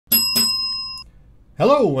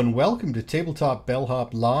Hello and welcome to Tabletop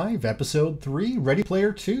Bellhop Live, Episode 3, Ready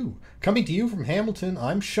Player 2. Coming to you from Hamilton,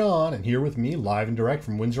 I'm Sean, and here with me, live and direct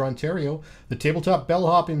from Windsor, Ontario, the Tabletop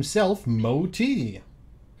Bellhop himself, Mo T.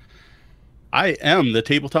 I am the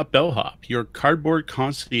Tabletop Bellhop, your cardboard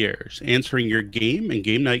concierge, answering your game and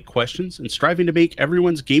game night questions and striving to make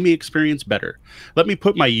everyone's gaming experience better. Let me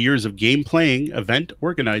put my years of game playing, event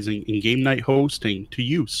organizing, and game night hosting to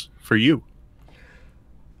use for you.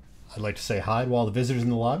 I'd like to say hi to all the visitors in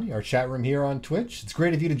the lobby, our chat room here on Twitch. It's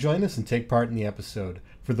great of you to join us and take part in the episode.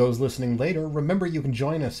 For those listening later, remember you can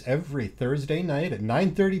join us every Thursday night at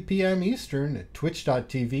 9:30 p.m. Eastern at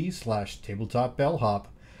twitch.tv/tabletopbellhop,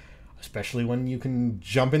 especially when you can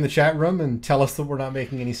jump in the chat room and tell us that we're not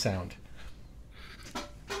making any sound.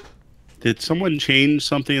 Did someone change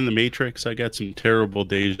something in the Matrix? I got some terrible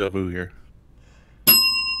deja vu here.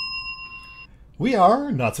 We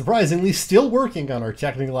are, not surprisingly, still working on our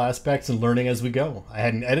technical aspects and learning as we go. I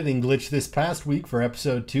had an editing glitch this past week for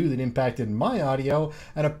episode 2 that impacted my audio,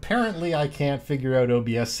 and apparently I can't figure out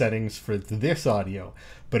OBS settings for this audio.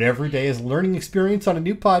 But every day is a learning experience on a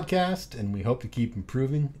new podcast, and we hope to keep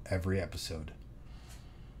improving every episode.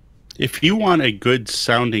 If you want a good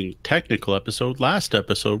sounding technical episode, last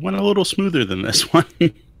episode went a little smoother than this one.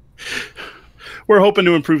 We're hoping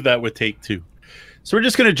to improve that with take 2. So we're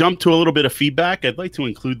just going to jump to a little bit of feedback. I'd like to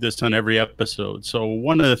include this on every episode. So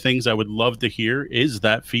one of the things I would love to hear is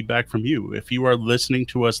that feedback from you. If you are listening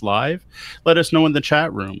to us live, let us know in the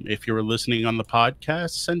chat room. If you're listening on the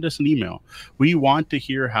podcast, send us an email. We want to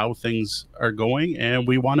hear how things are going, and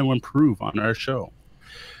we want to improve on our show.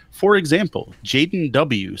 For example, Jaden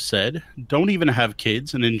W. said, "Don't even have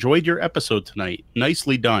kids and enjoyed your episode tonight.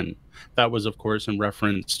 Nicely done." That was, of course, in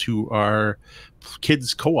reference to our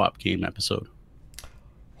kids co-op game episode.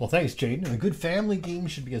 Well, thanks, Jaden. A good family game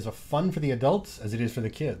should be as fun for the adults as it is for the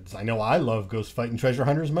kids. I know I love Ghost Fight and Treasure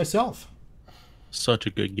Hunters myself. Such a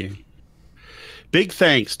good game. Big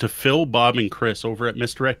thanks to Phil, Bob, and Chris over at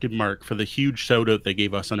Misdirected Mark for the huge shout-out they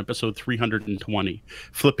gave us on episode 320,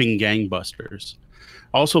 Flipping Gangbusters.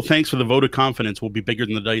 Also, thanks for the vote of confidence will be bigger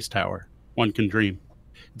than the Dice Tower. One can dream.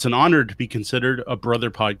 It's an honor to be considered a brother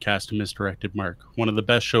podcast to Misdirected Mark, one of the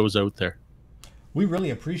best shows out there. We really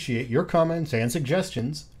appreciate your comments and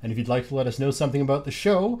suggestions, and if you'd like to let us know something about the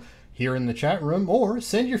show, here in the chat room, or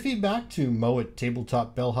send your feedback to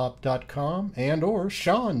mo@tabletopbellhop.com and or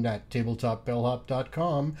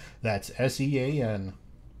sean@tabletopbellhop.com. That's SEAN.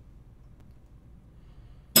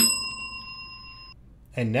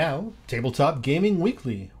 And now, Tabletop Gaming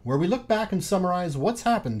Weekly, where we look back and summarize what's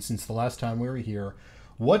happened since the last time we were here.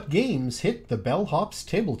 What games hit the Bellhop's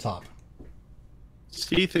tabletop?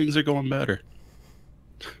 See, things are going better.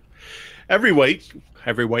 Every week,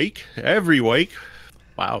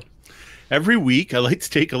 wow. Every week, I like to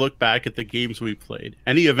take a look back at the games we played,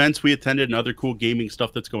 any events we attended, and other cool gaming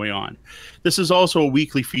stuff that's going on. This is also a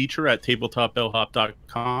weekly feature at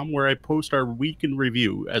tabletopbellhop.com, where I post our week in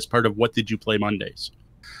review as part of What Did You Play Mondays.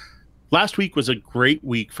 Last week was a great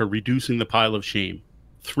week for reducing the pile of shame.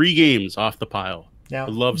 3 games off the pile. Now, I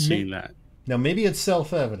love seeing that. Now, maybe it's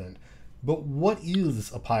self-evident, but what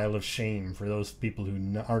is a pile of shame for those people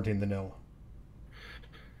who aren't in the know?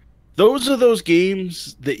 Those are those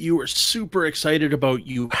games that you were super excited about.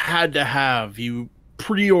 You had to have. You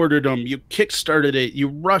pre-ordered them. You kickstarted it. You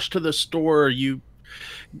rushed to the store. You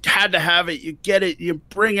had to have it. You get it. You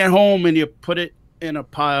bring it home and you put it in a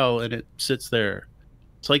pile and it sits there.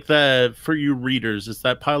 It's like that for you readers. It's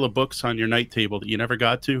that pile of books on your night table that you never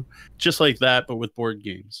got to. Just like that, but with board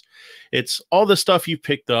games. It's all the stuff you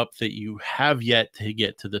picked up that you have yet to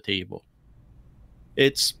get to the table.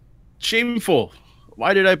 It's shameful.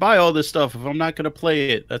 Why did I buy all this stuff if I'm not going to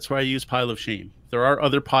play it? That's why I use Pile of Shame. There are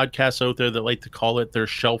other podcasts out there that like to call it their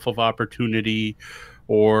shelf of opportunity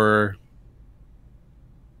or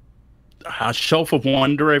a shelf of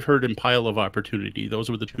wonder I've heard, and pile of opportunity. Those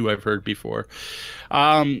were the 2 I've heard before.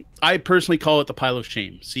 I personally call it the pile of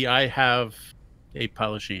shame. See, I have a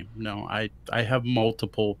pile of shame. No, I have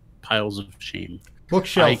multiple piles of shame.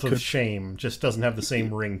 Bookshelf of shame just doesn't have the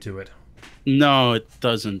same ring to it. No, it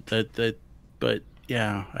doesn't. But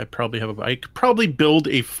yeah, I could probably build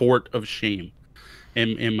a fort of shame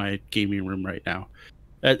in my gaming room right now.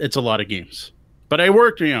 It's a lot of games. But I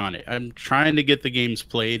worked on it. I'm trying to get the games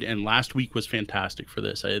played, and last week was fantastic for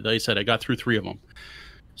this. Like I said, I got through 3 of them.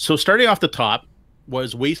 So starting off the top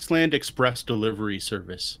was Wasteland Express Delivery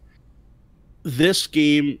Service. This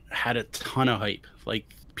game had a ton of hype.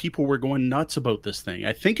 Like, people were going nuts about this thing.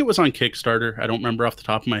 I think it was on Kickstarter. I don't remember off the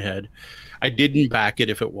top of my head. I didn't back it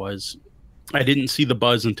if it was. I didn't see the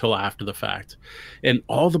buzz until after the fact. And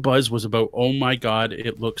all the buzz was about, oh my God,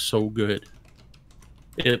 it looks so good.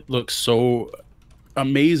 It looks so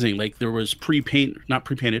amazing. Like there was not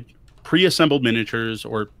pre-painted, pre-assembled miniatures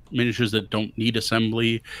or miniatures that don't need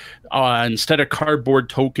assembly. Instead of cardboard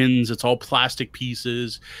tokens, it's all plastic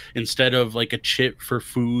pieces. Instead of like a chip for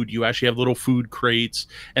food, you actually have little food crates,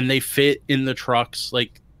 and they fit in the trucks.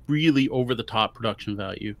 Like really over the top production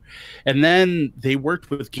value. And then they worked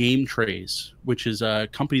with Game Trays, which is a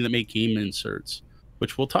company that make game inserts,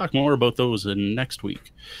 which we'll talk more about those in next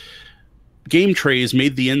week. Game Trays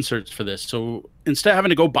made the inserts for this. So instead of having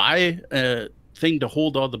to go buy a thing to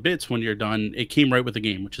hold all the bits when you're done, it came right with the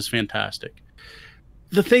game, which is fantastic.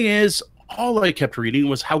 The thing is, all I kept reading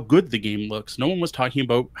was how good the game looks. No one was talking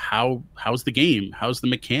about how's the game, how's the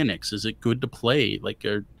mechanics, is it good to play, like,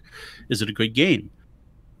 is it a good game?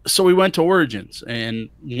 So we went to Origins, and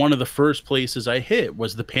one of the first places I hit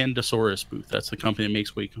was the Pandasaurus booth. That's the company that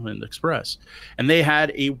makes Wasteland Express. And they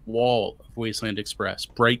had a wall of Wasteland Express,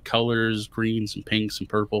 bright colors, greens and pinks and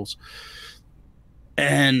purples.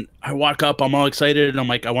 And I walk up, I'm all excited, and I'm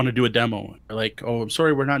like, I want to do a demo. They're like, oh, I'm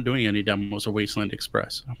sorry, we're not doing any demos of Wasteland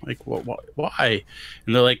Express. I'm like, well, why?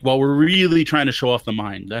 And they're like, well, we're really trying to show off the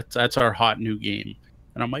Mind. That's our hot new game.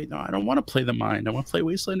 And I'm like, no, I don't want to play the Mind. I want to play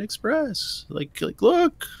Wasteland Express. Like,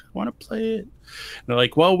 look, I want to play it. And they're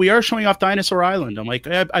like, well, we are showing off Dinosaur Island. I'm like,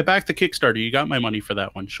 I backed the Kickstarter. You got my money for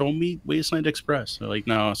that one. Show me Wasteland Express. They're like,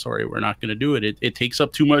 no, sorry, we're not going to do it. It takes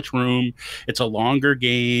up too much room. It's a longer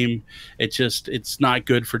game. It's not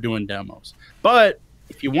good for doing demos. But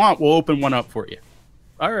if you want, we'll open one up for you.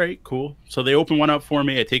 All right, cool. So they open one up for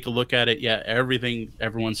me. I take a look at it. Yeah, everything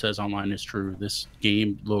everyone says online is true. This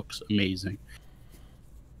game looks amazing.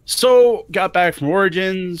 So got back from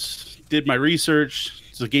Origins, did my research.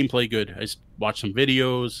 Is the gameplay good? I watched some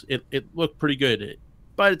videos. It looked pretty good,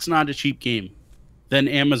 but it's not a cheap game. Then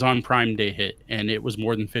Amazon Prime Day hit, and it was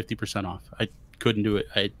more than 50% off. I couldn't do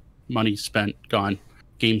it. Money spent, gone,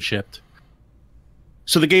 game shipped.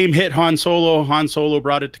 So the game hit Han Solo. Han Solo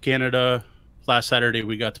brought it to Canada. Last Saturday,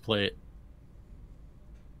 we got to play it.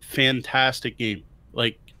 Fantastic game.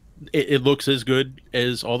 Like, it looks as good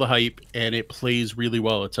as all the hype, and it plays really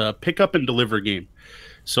well. It's a pick up and deliver game.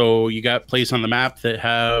 So you got place on the map that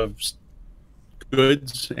have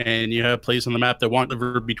goods, and you have place on the map that want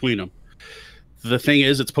delivered between them. The thing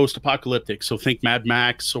is, it's post-apocalyptic, so think Mad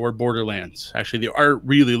Max or Borderlands. Actually, the art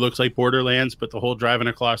really looks like Borderlands, but the whole driving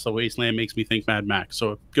across the wasteland makes me think Mad Max.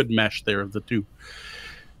 So a good mesh there of the two.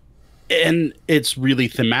 And it's really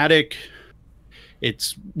thematic.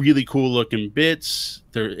 It's really cool looking bits.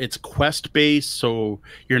 It's quest based, so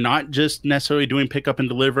you're not just necessarily doing pick up and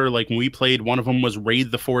deliver. Like when we played, one of them was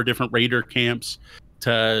raid the 4 different raider camps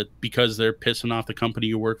because they're pissing off the company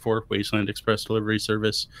you work for, Wasteland Express Delivery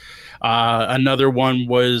Service. Another one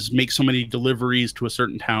was make so many deliveries to a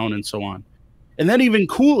certain town and so on. And then even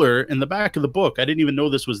cooler, in the back of the book, I didn't even know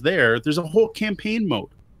this was there, there's a whole campaign mode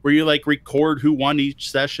where you like record who won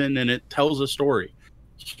each session and it tells a story.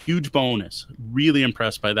 Huge bonus. Really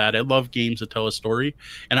impressed by that. I love games that tell a story,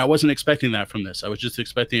 and I wasn't expecting that from this. I was just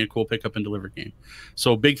expecting a cool pick up and deliver game.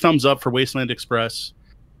 So big thumbs up for Wasteland Express.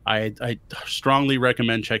 I strongly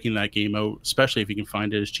recommend checking that game out, especially if you can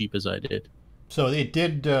find it as cheap as I did. So it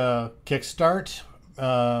did kickstart.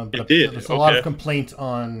 It did. There's a lot of complaint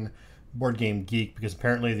on Board Game Geek because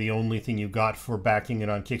apparently the only thing you got for backing it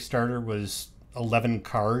on Kickstarter was 11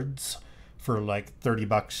 cards for like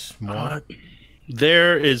 $30 more.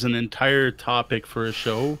 There is an entire topic for a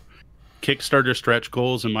show, Kickstarter stretch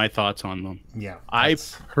goals and my thoughts on them. Yeah. I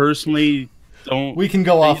personally don't... We can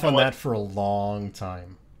go off on that for a long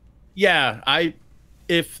time. Yeah,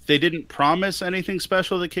 if they didn't promise anything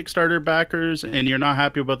special to Kickstarter backers and you're not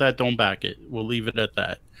happy about that, don't back it. We'll leave it at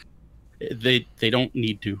that. They don't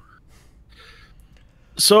need to.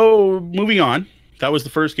 So, moving on. That was the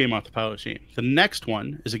first game off the pile of shame. The next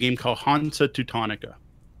one is a game called Hansa Teutonica.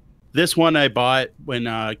 This one I bought when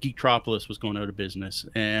Geektropolis was going out of business,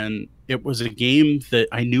 and it was a game that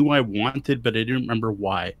I knew I wanted, but I didn't remember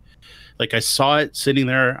why. Like, I saw it sitting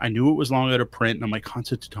there. I knew it was long out of print, and I'm like,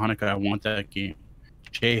 Hansa Teutonica, I want that game.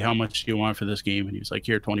 Jay, how much do you want for this game? And he was like,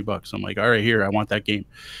 here, $20. I'm like, all right, here, I want that game.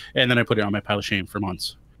 And then I put it on my pile of shame for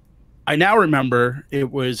months. I now remember it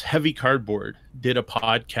was Heavy Cardboard did a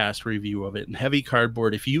podcast review of it. And Heavy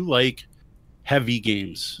Cardboard, if you like heavy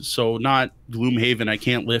games, so not Gloomhaven, I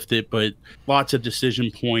can't lift it, but lots of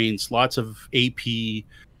decision points, lots of AP,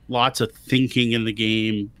 lots of thinking in the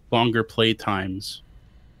game, longer play times.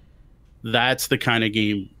 That's the kind of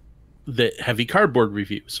game that Heavy Cardboard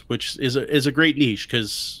reviews, which is a great niche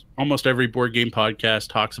because almost every board game podcast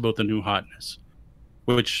talks about the new hotness.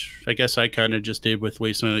 which I guess I kind of just did with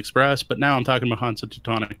Wasteland Express, but now I'm talking about Hansa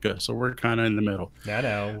Teutonica, so we're kind of in the middle.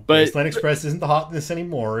 No. But Wasteland Express isn't the hotness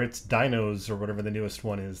anymore. It's Dinos or whatever the newest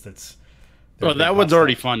one is. Well, that one's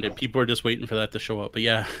already funded. People are just waiting for that to show up. But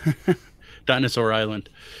yeah, Dinosaur Island.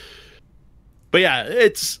 But yeah,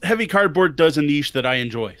 it's heavy cardboard does a niche that I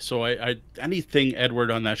enjoy. So I anything Edward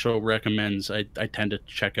on that show recommends, I tend to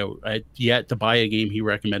check out. I yet to buy a game he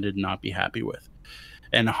recommended and not be happy with.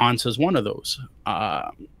 And Hansa's one of those.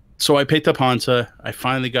 So I picked up Hansa. I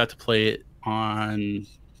finally got to play it on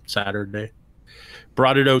Saturday.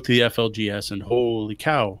 Brought it out to the FLGS, and holy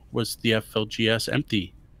cow, was the FLGS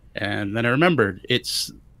empty. And then I remembered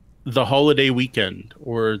it's the holiday weekend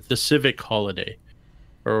or the civic holiday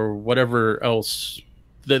or whatever else.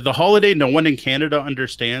 The holiday no one in Canada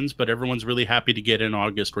understands, but everyone's really happy to get in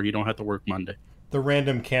August where you don't have to work Monday. The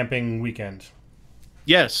random camping weekend.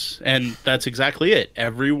 Yes, and that's exactly it.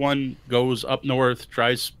 Everyone goes up north,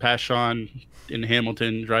 drives past Sean in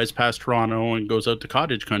Hamilton, drives past Toronto, and goes out to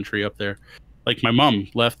cottage country up there. Like my mom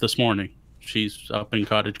left this morning. She's up in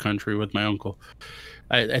cottage country with my uncle.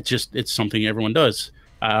 It's something everyone does.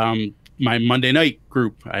 My Monday night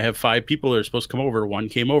group, I have 5 people that are supposed to come over. 1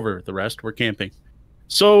 came over. The rest were camping.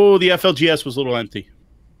 So the FLGS was a little empty.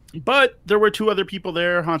 But there were 2 other people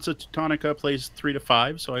there. Hansa Teutonica plays 3 to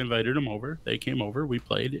 5, so I invited them over. They came over. We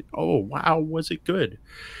played it. Oh, wow, was it good.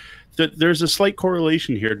 There's a slight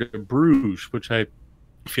correlation here to Bruges, which I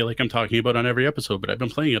feel like I'm talking about on every episode, but I've been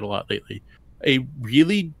playing it a lot lately. A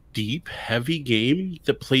really deep, heavy game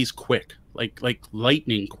that plays quick, like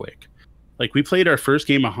lightning quick. Like we played our first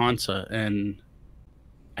game of Hansa, and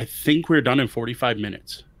I think we were done in 45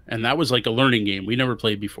 minutes. And that was like a learning game. We never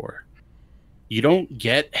played before. You don't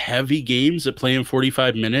get heavy games that play in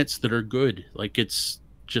 45 minutes that are good. Like it's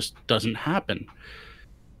just doesn't happen.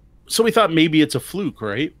 So we thought maybe it's a fluke,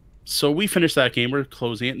 right? So we finished that game. We're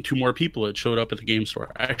closing it, and 2 more people had showed up at the game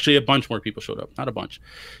store. Actually, a bunch more people showed up, not a bunch.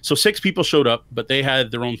 So 6 people showed up, but they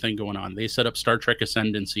had their own thing going on. They set up Star Trek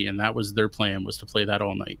Ascendancy, and that was their plan, was to play that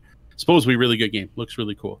all night. Supposedly really good game. Looks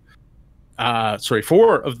really cool. 4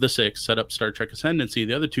 of the 6 set up Star Trek Ascendancy.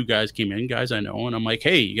 The other 2 guys came in, guys I know, and I'm like,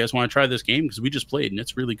 hey, you guys want to try this game? Because we just played, and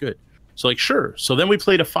it's really good. So like, sure. So then we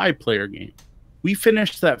played a 5-player game. We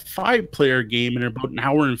finished that 5-player game in about an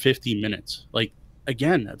hour and 50 minutes. Like,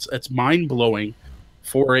 again, that's mind-blowing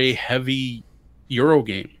for a heavy Euro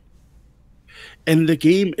game. And the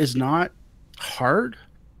game is not hard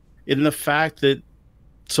in the fact that,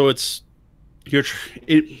 so it's you're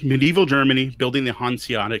in medieval Germany building the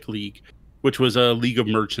Hanseatic League, which was a league of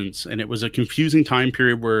merchants, and it was a confusing time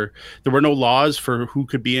period where there were no laws for who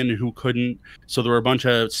could be in and who couldn't. So there were a bunch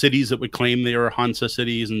of cities that would claim they were Hansa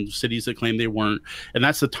cities and cities that claimed they weren't, and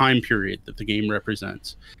that's the time period that the game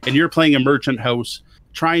represents. And you're playing a merchant house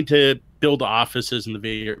trying to build offices in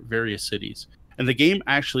the various cities. And the game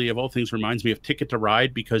actually, of all things, reminds me of Ticket to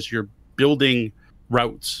Ride, because you're building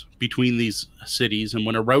routes between these cities, and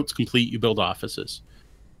when a route's complete, you build offices.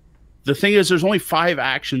 The thing is, there's only 5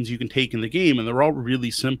 actions you can take in the game, and they're all really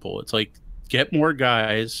simple. It's like, get more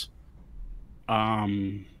guys,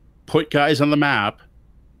 put guys on the map,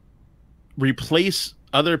 replace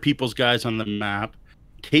other people's guys on the map,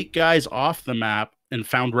 take guys off the map, and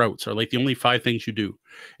found routes are like the only 5 things you do.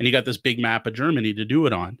 And you got this big map of Germany to do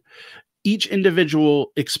it on. Each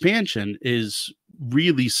individual expansion is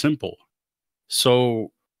really simple.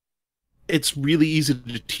 So it's really easy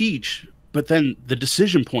to teach, but then the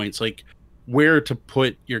decision points, like where to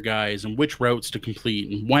put your guys and which routes to complete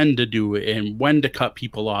and when to do it and when to cut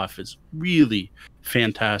people off, is really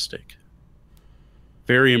fantastic.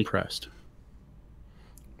 Very impressed.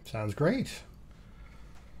 Sounds great.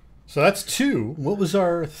 So that's 2. What was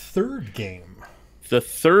our 3rd game? The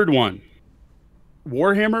 3rd one,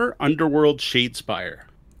 Warhammer Underworld Shadespire.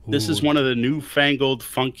 This is one of the newfangled,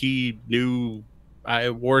 funky, new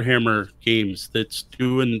Warhammer games that's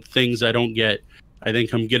doing things I don't get. I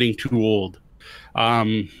think I'm getting too old.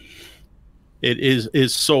 It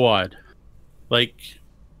is so odd. Like,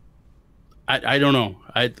 I don't know.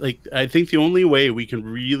 I think the only way we can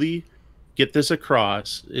really get this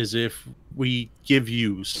across is if we give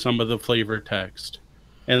you some of the flavor text.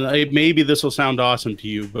 And maybe this will sound awesome to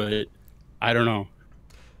you, but I don't know.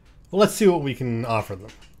 Well, let's see what we can offer them.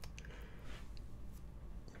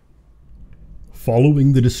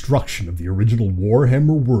 Following the destruction of the original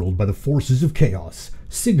Warhammer world by the forces of chaos,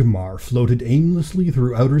 Sigmar floated aimlessly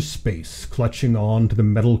through outer space, clutching on to the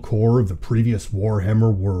metal core of the previous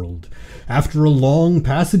Warhammer world. After a long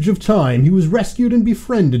passage of time, he was rescued and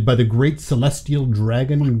befriended by the great celestial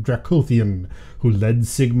dragon Dracothian, who led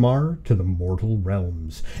Sigmar to the mortal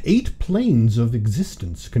realms. 8 planes of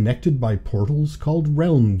existence connected by portals called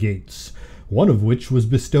realm gates, one of which was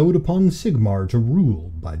bestowed upon Sigmar to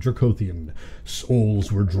rule by Dracothian.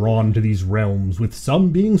 Souls were drawn to these realms, with some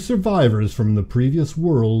being survivors from the previous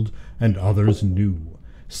world and others new.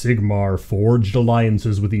 Sigmar forged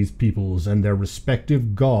alliances with these peoples and their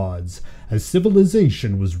respective gods as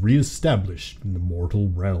civilization was re-established in the mortal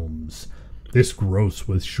realms. This growth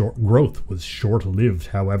was short-lived,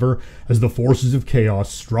 however, as the forces of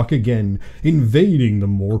chaos struck again, invading the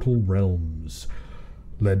mortal realms.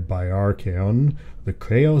 Led by Archaon, the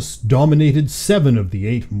chaos dominated 7 of the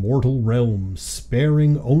 8 mortal realms,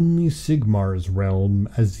 sparing only Sigmar's realm,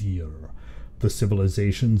 Azir. The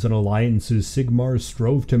civilizations and alliances Sigmar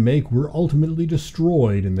strove to make were ultimately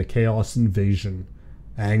destroyed in the chaos invasion.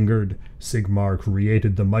 Angered, Sigmar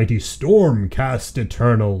created the mighty Stormcast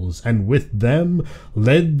Eternals, and with them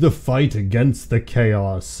led the fight against the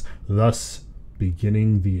chaos, thus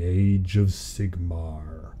beginning the Age of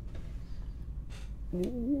Sigmar.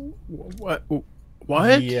 What?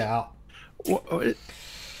 Yeah.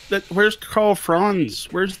 Where's Karl Franz?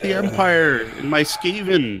 Where's the Empire in my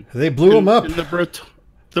Skaven? They blew him up. I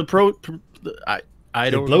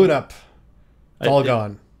don't. They blew it up. It's all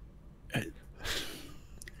gone.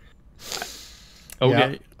 Okay.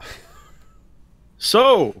 Yeah.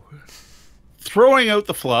 So, throwing out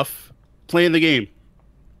the fluff, playing the game.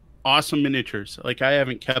 Awesome miniatures. Like, I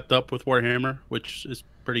haven't kept up with Warhammer, which is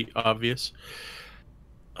pretty obvious.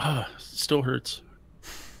 Still hurts.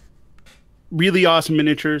 Really awesome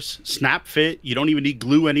miniatures. Snap fit. You don't even need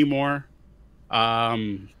glue anymore.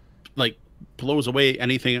 Like, blows away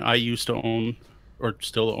anything I used to own or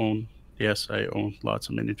still own. Yes, I own lots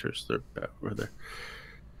of miniatures. They're over there.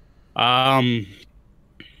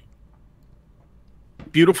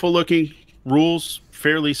 Beautiful looking. Rules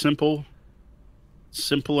fairly simple.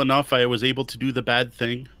 Simple enough I was able to do the bad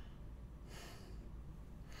thing.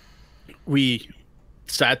 We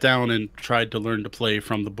sat down and tried to learn to play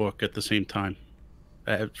from the book at the same time.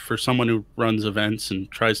 For someone who runs events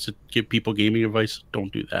and tries to give people gaming advice,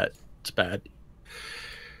 don't do that. It's bad.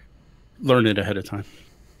 Learn it ahead of time.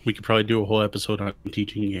 We could probably do a whole episode on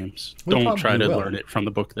teaching games. Don't try to learn it from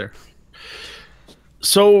the book there.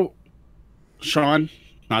 So, Sean,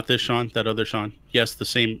 not this Sean, that other Sean. Yes, the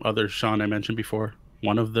same other Sean I mentioned before.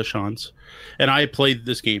 One of the Seans. And I played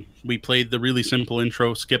this game. We played the really simple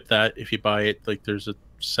intro. Skip that if you buy it. Like, there's a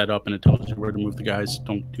setup and it tells you where to move the guys.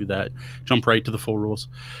 Don't do that. Jump right to the full rules.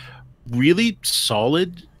 Really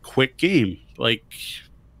solid, quick game. Like,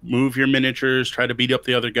 move your miniatures, try to beat up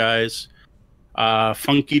the other guys.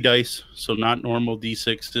 Funky dice, so not normal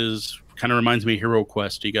D6s. Kind of reminds me of Hero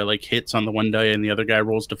Quest. You got like hits on the one die and the other guy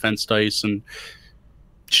rolls defense dice and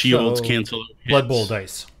shields cancel hits. Blood Bowl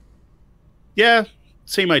dice. Yeah,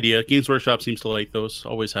 same idea. Games Workshop seems to like those,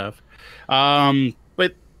 always have.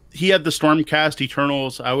 But he had the Stormcast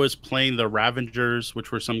Eternals. I was playing the Ravengers,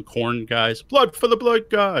 which were some Khorne guys. Blood for the Blood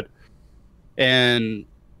God. And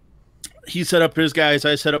he set up his guys,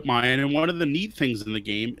 I set up mine. And one of the neat things in the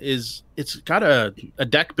game is it's got a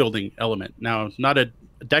deck building element. Now, not a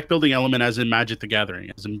deck building element as in Magic the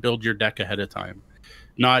Gathering, as in build your deck ahead of time.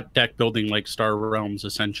 Not deck building like Star Realms,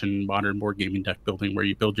 Ascension, modern board gaming deck building where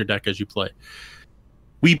you build your deck as you play.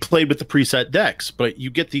 We played with the preset decks, but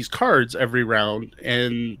you get these cards every round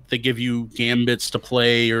and they give you gambits to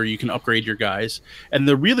play or you can upgrade your guys. And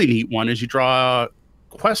the really neat one is you draw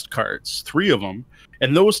quest cards, 3 of them,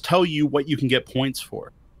 and those tell you what you can get points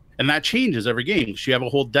for. And that changes every game. So you have a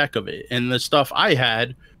whole deck of it. And the stuff I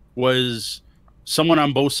had was someone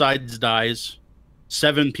on both sides dies,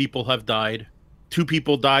 7 people have died, 2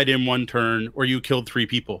 people died in one turn, or you killed 3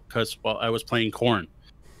 people because, well, I was playing Khorne.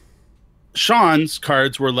 Sean's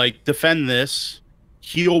cards were like, defend this,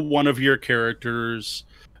 heal one of your characters,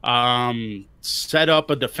 set up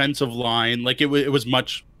a defensive line. Like, it was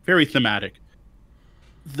very thematic.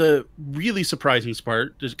 The really surprising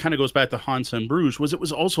part, it kind of goes back to Hansa and Bruges, was it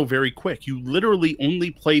was also very quick. You literally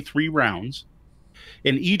only play 3 rounds.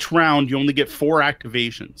 In each round, you only get 4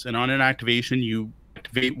 activations. And on an activation, you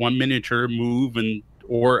activate 1 miniature, move,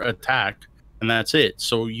 or attack, and that's it.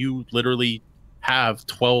 So you literally have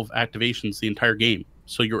 12 activations the entire game.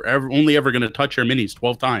 So you're only ever going to touch your minis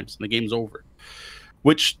 12 times, and the game's over.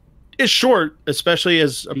 Which It's short, especially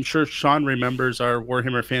as I'm sure Sean remembers our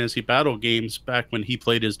Warhammer Fantasy Battle games back when he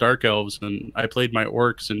played his Dark Elves and I played my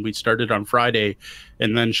Orcs, and we started on Friday,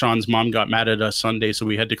 and then Sean's mom got mad at us Sunday, so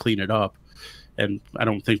we had to clean it up. And I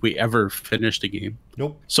don't think we ever finished a game.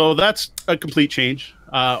 Nope. So that's a complete change.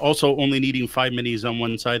 Also, only needing 5 minis on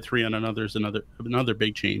one side, 3 on another is another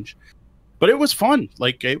big change. But it was fun.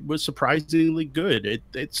 Like, it was surprisingly good.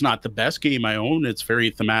 It's not the best game I own. It's very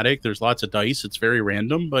thematic. There's lots of dice. It's very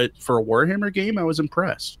random. But for a Warhammer game, I was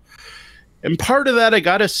impressed. And part of that, I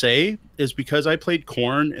gotta say, is because I played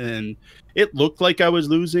Khorne and it looked like I was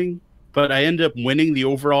losing, but I ended up winning the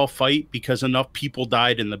overall fight because enough people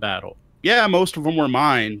died in the battle. Yeah, most of them were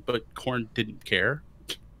mine, but Khorne didn't care.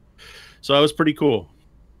 So that was pretty cool.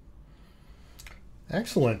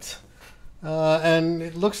 Excellent. And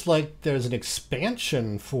it looks like there's an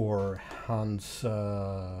expansion for Hans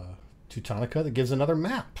Teutonica that gives another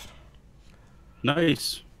map.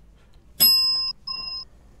 Nice.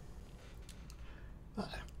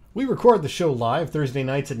 We record the show live Thursday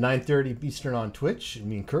nights at 9:30 Eastern on Twitch, and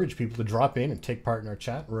we encourage people to drop in and take part in our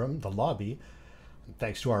chat room, the lobby. And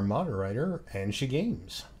thanks to our moderator, Angie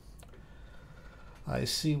Games. I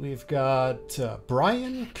see we've got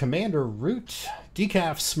Brian, Commander Root,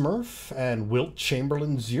 Decaf Smurf, and Wilt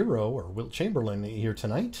Chamberlain Zero, or Wilt Chamberlain, here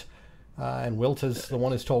tonight. And Wilt is the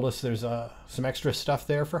one who's told us there's some extra stuff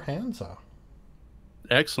there for Hansa.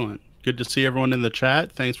 Excellent. Good to see everyone in the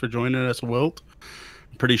chat. Thanks for joining us, Wilt.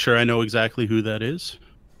 I'm pretty sure I know exactly who that is.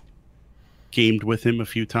 Gamed with him a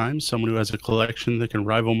few times. Someone who has a collection that can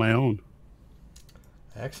rival my own.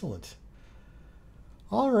 Excellent.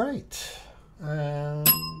 All right. And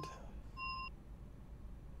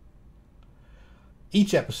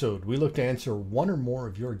each episode, we look to answer one or more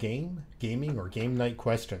of your gaming, or game night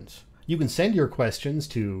questions. You can send your questions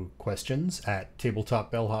to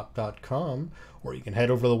questions@tabletopbellhop.com, or you can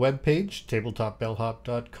head over to the webpage,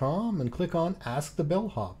 tabletopbellhop.com, and click on Ask the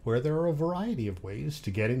Bellhop, where there are a variety of ways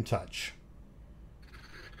to get in touch.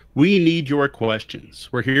 We need your questions.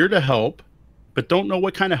 We're here to help, but don't know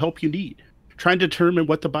what kind of help you need. Trying to determine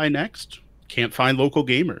what to buy next? Can't find local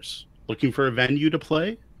gamers? Looking for a venue to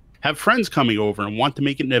play? Have friends coming over and want to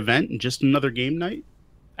make it an event and just another game night?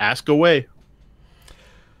 Ask away.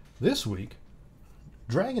 This week,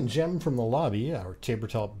 DragonGem from the lobby, our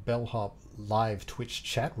Tabletop Bellhop live Twitch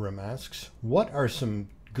chat room, asks, what are some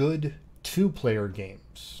good two-player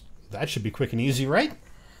games? That should be quick and easy, right?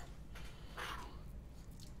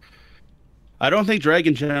 I don't think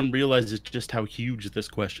DragonGem realizes just how huge this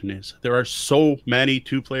question is. There are so many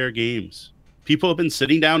two-player games. People have been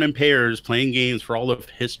sitting down in pairs playing games for all of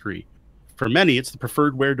history. For many, it's the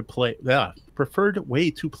preferred way to play.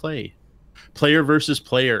 Player versus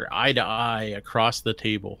player, eye to eye, across the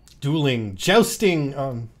table. Dueling, jousting,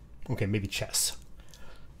 okay, maybe chess.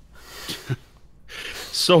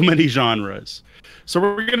 So many genres. So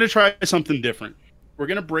we're going to try something different. We're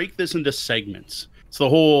going to break this into segments. It's the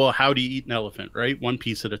whole how do you eat an elephant, right? One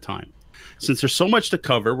piece at a time. Since there's so much to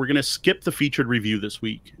cover, we're going to skip the featured review this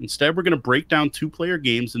week. Instead, we're going to break down two-player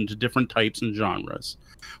games into different types and genres.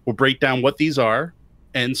 We'll break down what these are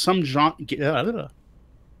and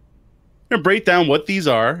break down what these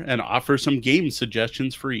are and offer some game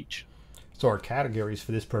suggestions for each. So our categories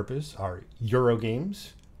for this purpose are Euro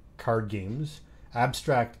games, card games,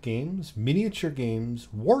 abstract games, miniature games,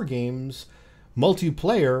 war games,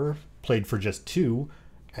 multiplayer, played for just 2,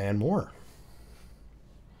 and more.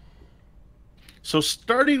 So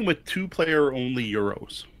starting with two-player only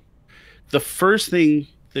Euros. The first thing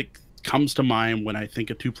that comes to mind when I think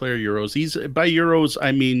of two-player Euros, by Euros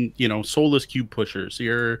I mean, soulless cube pushers,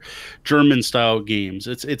 your German-style games.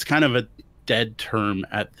 It's kind of a dead term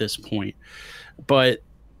at this point. But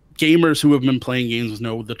gamers who have been playing games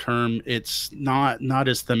know the term. It's not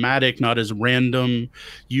as thematic, not as random.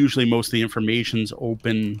 Usually most of the information's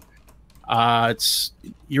open. It's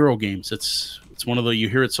Euro games. It's one of the, you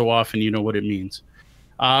hear it so often, you know what it means.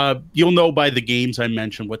 You'll know by the games I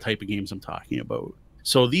mentioned what type of games I'm talking about.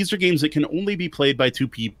 So these are games that can only be played by 2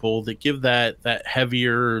 people, that give that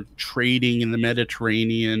heavier trading in the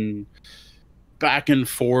Mediterranean, back and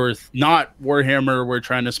forth, not Warhammer, we're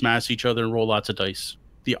trying to smash each other and roll lots of dice.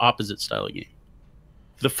 The opposite style of game.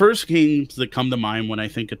 The first games that come to mind when I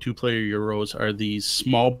think of two-player Euros are these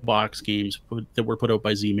small box games that were put out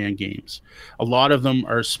by Z-Man Games. A lot of them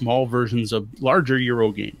are small versions of larger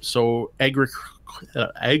Euro games. So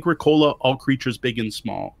Agricola, All Creatures Big and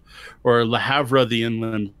Small, or Le Havre, the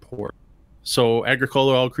Inland Port. So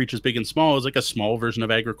Agricola, All Creatures Big and Small is like a small version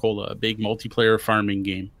of Agricola, a big multiplayer farming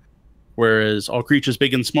game, Whereas All Creatures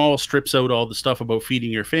Big and Small strips out all the stuff about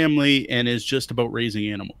feeding your family and is just about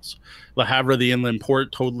raising animals. Le Havre the Inland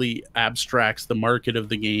Port totally abstracts the market of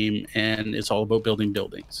the game, and it's all about building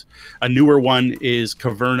buildings. A newer one is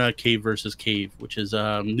Caverna Cave versus Cave, which is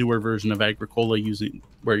a newer version of Agricola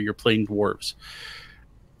where you're playing dwarves.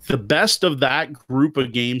 The best of that group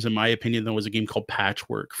of games, in my opinion, though, was a game called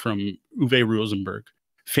Patchwork from Uwe Rosenberg.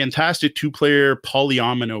 Fantastic two-player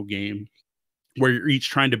polyomino game where you're each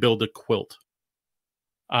trying to build a quilt.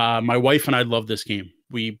 My wife and I love this game.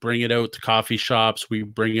 We bring it out to coffee shops. We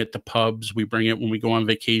bring it to pubs. We bring it when we go on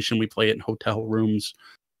vacation. We play it in hotel rooms.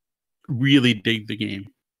 Really dig the game.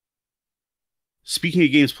 Speaking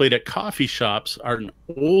of games played at coffee shops, an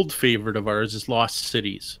old favorite of ours is Lost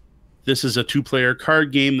Cities. This is a two-player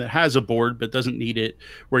card game that has a board but doesn't need it,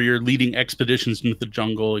 where you're leading expeditions into the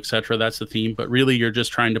jungle, etc. That's the theme, but really you're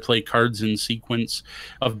just trying to play cards in sequence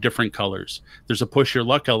of different colors. There's a push your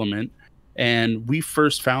luck element, and we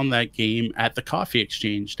first found that game at the Coffee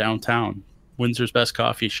Exchange downtown, Windsor's best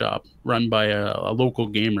coffee shop, run by a local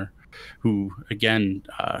gamer who, again,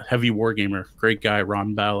 heavy wargamer, great guy,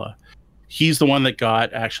 Ron Bala. He's the one that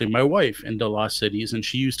got actually my wife into Lost Cities, and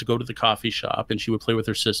she used to go to the coffee shop and she would play with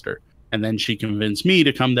her sister. And then she convinced me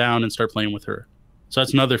to come down and start playing with her. So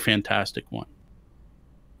that's another fantastic one.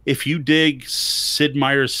 If you dig Sid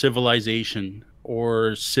Meier's Civilization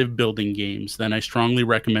or Civ building games, then I strongly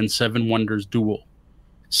recommend Seven Wonders Duel.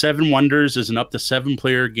 Seven Wonders is an up to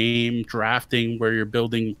 7-player game drafting where you're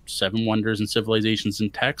building seven wonders and civilizations in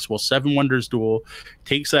text. Well, Seven Wonders Duel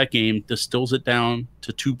takes that game, distills it down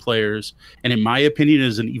to 2 players, and in my opinion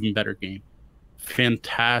is an even better game.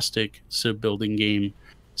 Fantastic civ building game,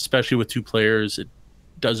 especially with 2 players. It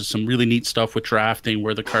does some really neat stuff with drafting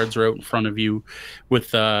where the cards are out in front of you with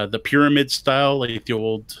the pyramid style, like the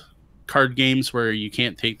old card games where you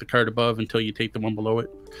can't take the card above until you take the one below it.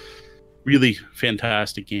 Really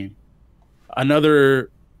fantastic game.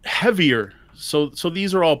 Another heavier, so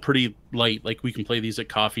these are all pretty light, like we can play these at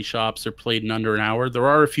coffee shops. They're played in under an hour. There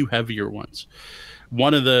are a few heavier ones.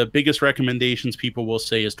 One of the biggest recommendations people will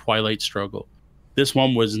say is Twilight Struggle. This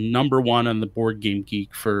one was #1 on the Board Game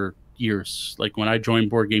Geek for years. Like when I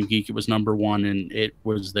joined Board Game Geek, it was #1 and it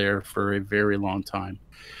was there for a very long time.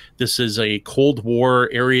 This is a Cold War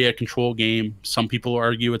area control game. Some people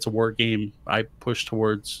argue it's a war game. I push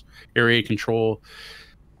towards area control.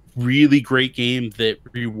 Really great game that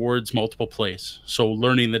rewards multiple plays. So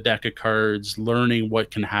learning the deck of cards, learning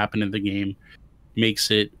what can happen in the game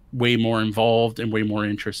makes it way more involved and way more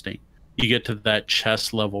interesting. You get to that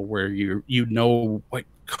chess level where you know what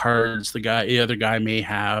cards the other guy may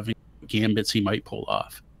have and gambits he might pull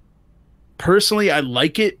off. Personally, I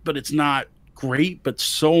like it, but it's not great, but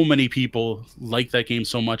so many people like that game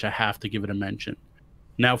so much I have to give it a mention.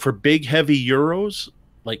 Now for big heavy Euros,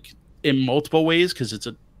 like in multiple ways, because it's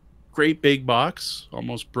a great big box,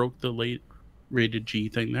 almost broke the late rated G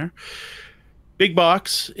thing there. Big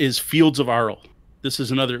box is Fields of Arle. This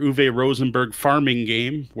is another Uwe Rosenberg farming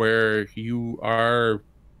game where you are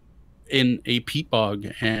in a peat bog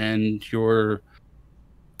and you're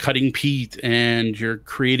cutting peat and you're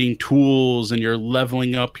creating tools and you're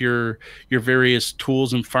leveling up your various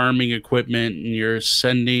tools and farming equipment, and you're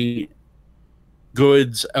sending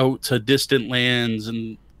goods out to distant lands,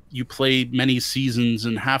 and you play many seasons,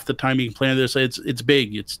 and half the time you can play on this. It's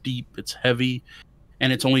big, it's deep, it's heavy,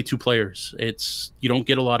 and it's only 2 players. You don't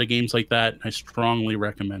get a lot of games like that. I strongly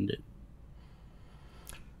recommend it.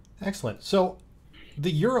 Excellent. So the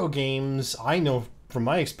Euro games, I know from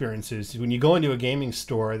my experiences, when you go into a gaming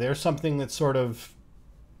store, there's something that's sort of,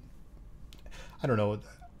 I don't know,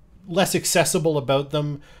 less accessible about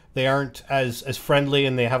them. They aren't as friendly,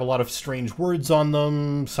 and they have a lot of strange words on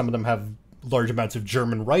them. Some of them have large amounts of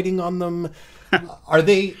German writing on them. Are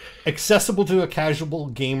they accessible to a casual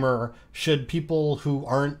gamer? Should people who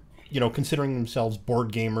aren't, considering themselves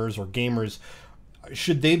board gamers or gamers,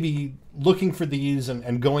 should they be looking for these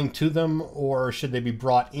and going to them, or should they be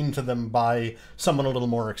brought into them by someone a little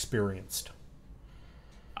more experienced?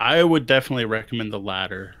 I would definitely recommend the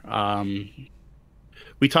latter.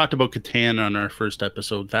 We talked about Catan on our first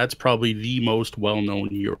episode. That's probably the most well-known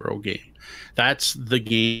Euro game. That's the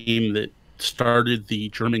game that started the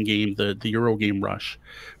German game, the Euro game rush.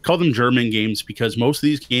 Call them German games because most of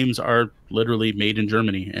these games are literally made in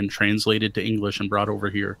Germany and translated to English and brought over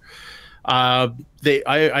here. I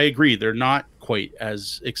agree. They're not quite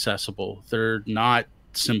as accessible. They're not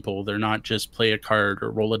simple. They're not just play a card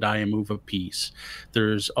or roll a die and move a piece.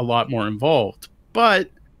 There's a lot more involved,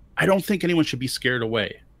 but I don't think anyone should be scared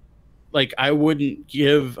away. Like, I wouldn't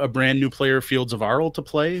give a brand new player Fields of Arle to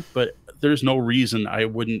play, but there's no reason I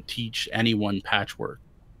wouldn't teach anyone Patchwork.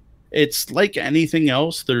 It's like anything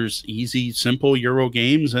else. There's easy, simple Euro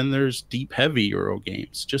games, and there's deep, heavy Euro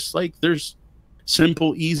games. Just like there's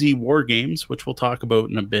simple, easy war games, which we'll talk about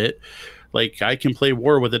in a bit. Like I can play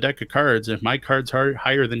war with a deck of cards. If my cards are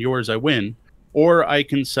higher than yours, I win. Or I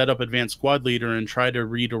can set up Advanced Squad Leader and try to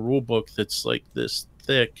read a rule book that's like this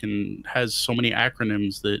thick and has so many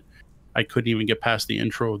acronyms that I couldn't even get past the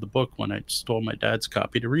intro of the book when I stole my dad's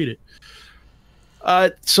copy to read it.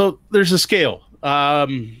 So there's a scale.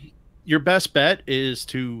 Your best bet is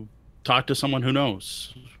to talk to someone who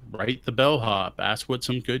knows. Write the bellhop. Ask what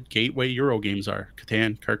some good gateway Euro games are.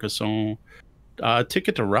 Catan, Carcassonne,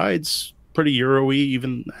 Ticket to Ride's pretty Euro-y.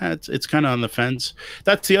 Even it's kind of on the fence.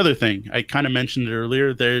 That's the other thing. I kind of mentioned it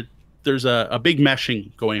earlier. There's a big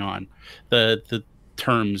meshing going on. The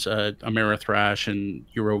terms Amerithrash and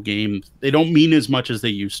Euro game, they don't mean as much as they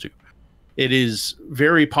used to. It is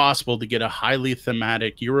very possible to get a highly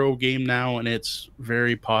thematic Euro game now, and it's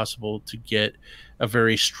very possible to get a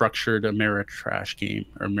very structured Ameritrash game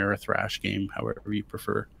or Amerithrash game, however you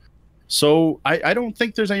prefer. So I don't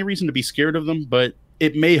think there's any reason to be scared of them, but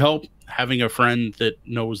it may help having a friend that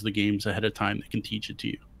knows the games ahead of time that can teach it to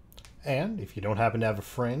you. And if you don't happen to have a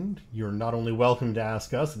friend, you're not only welcome to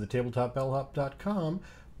ask us at the tabletopbellhop.com,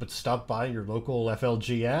 but stop by your local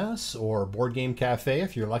FLGS or board game cafe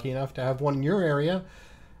if you're lucky enough to have one in your area,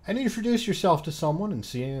 and introduce yourself to someone and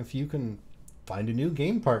see if you can find a new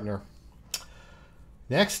game partner.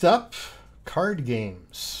 Next up, card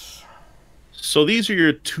games. So these are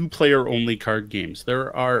your two-player only card games.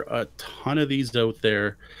 There are a ton of these out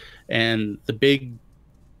there, and the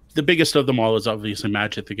biggest of them all is obviously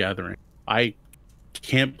Magic the Gathering. I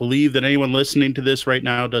can't believe that anyone listening to this right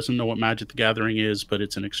now doesn't know what Magic the Gathering is, but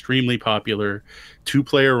it's an extremely popular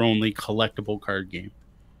two-player only collectible card game.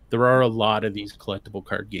 There are a lot of these collectible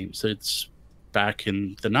card games. It's back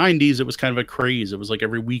in the 90s, it was kind of a craze. It was like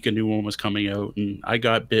every week a new one was coming out, and I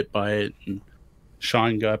got bit by it, and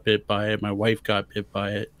Sean got bit by it, my wife got bit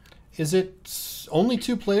by it. Is it only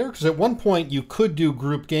two-player? Because at one point you could do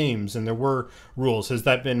group games, and there were rules. Has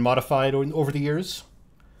that been modified over the years?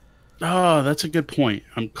 Oh, that's a good point.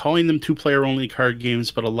 I'm calling them two-player only card games,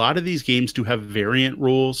 but a lot of these games do have variant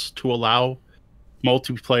rules to allow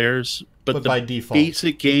multiplayers. But by default,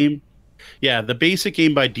 basic game, the basic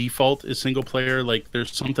game by default is single player. Like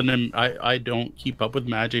there's something I don't keep up with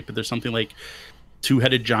Magic, but there's something like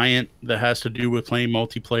Two-Headed Giant that has to do with playing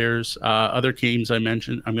multiplayers. Other games I'm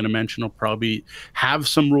going to mention will probably have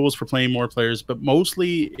some rules for playing more players, but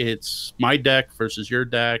mostly it's my deck versus your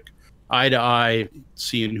deck, eye to eye,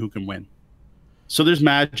 seeing who can win. So there's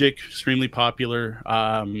Magic, extremely popular.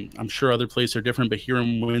 I'm sure other places are different, but here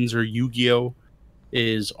in Windsor, Yu-Gi-Oh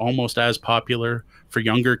is almost as popular. For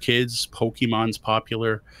younger kids, Pokemon's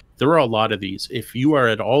popular. There are a lot of these. If you are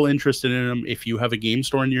at all interested in them, if you have a game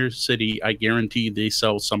store in your city, I guarantee they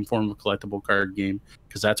sell some form of collectible card game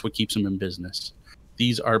because that's what keeps them in business.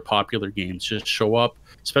 These are popular games. Just show up,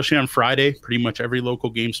 especially on Friday. Pretty much every local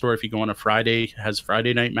game store, if you go on a Friday, has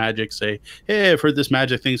Friday Night Magic, say, hey, I've heard this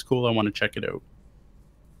Magic thing's cool. I want to check it out.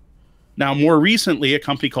 Now, more recently, a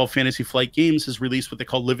company called Fantasy Flight Games has released what they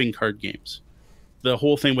call living card games. The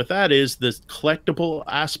whole thing with that is the collectible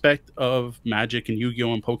aspect of Magic and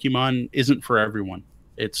Yu-Gi-Oh! And Pokemon isn't for everyone.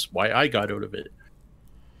 It's why I got out of it.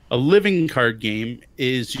 A living card game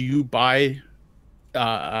is you buy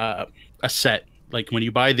a set. Like when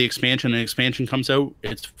you buy the expansion, an expansion comes out,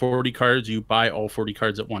 it's 40 cards. You buy all 40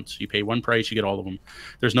 cards at once. You pay one price, you get all of them.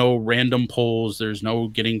 There's no random pulls. There's no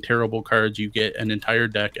getting terrible cards. You get an entire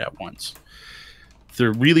deck at once.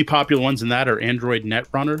 The really popular ones in that are Android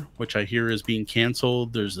Netrunner, which I hear is being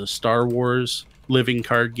canceled. There's the Star Wars living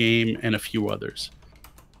card game and a few others.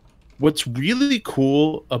 What's really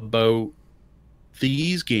cool about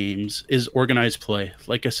these games is organized play.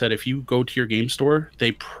 Like I said, if you go to your game store,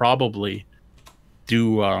 they probably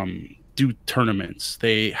do tournaments.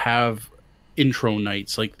 They have intro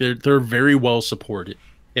nights. Like they're very well supported.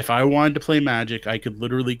 If I wanted to play Magic, I could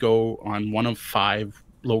literally go on one of 5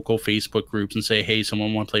 local Facebook groups and say, hey,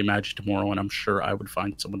 someone want to play Magic tomorrow, and I'm sure I would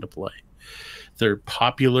find someone to play. They're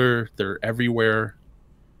popular. They're everywhere.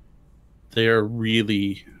 They're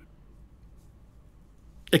really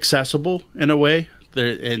accessible in a way.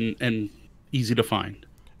 They're and easy to find.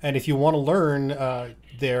 And if you want to learn,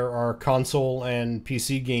 there are console and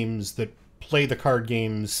PC games that play the card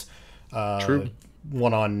games True.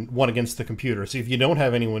 one against the computer. So if you don't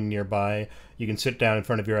have anyone nearby, you can sit down in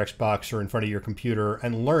front of your Xbox or in front of your computer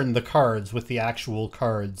and learn the cards with the actual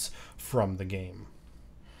cards from the game.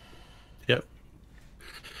 Yep.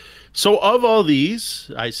 So of all these,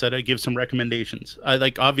 I said I'd give some recommendations. I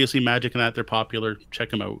like obviously Magic and that they're popular. Check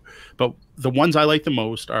them out. But the ones I like the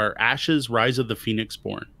most are Ashes: Rise of the Phoenix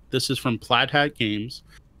Born. This is from Plaid Hat Games,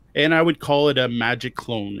 and I would call it a Magic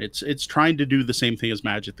clone. It's trying to do the same thing as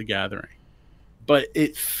Magic the Gathering, but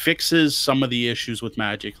it fixes some of the issues with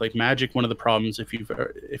Magic. Like Magic, one of the problems if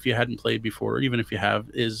you hadn't played before, or even if you have,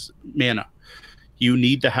 is mana. You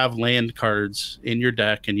need to have land cards in your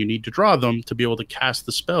deck, and you need to draw them to be able to cast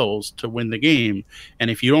the spells to win the game.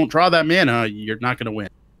 And if you don't draw that mana, you're not going to win.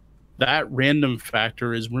 That random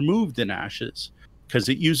factor is removed in Ashes because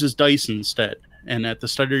it uses dice instead. And at the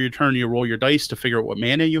start of your turn, you roll your dice to figure out what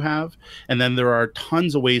mana you have. And then there are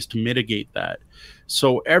tons of ways to mitigate that.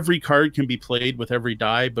 So every card can be played with every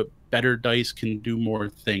die, but better dice can do more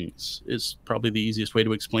things, is probably the easiest way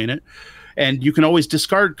to explain it. And you can always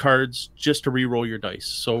discard cards just to re-roll your dice.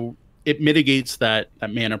 So it mitigates that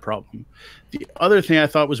mana problem. The other thing I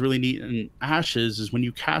thought was really neat in Ashes is when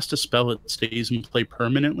you cast a spell, it stays in play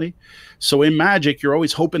permanently. So in Magic, you're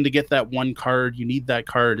always hoping to get that one card. You need that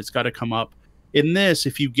card. It's got to come up. In this,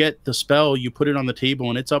 if you get the spell, you put it on the table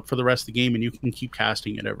and it's up for the rest of the game, and you can keep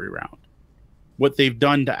casting it every round. What they've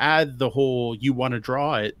done to add the whole you want to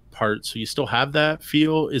draw it part, so you still have that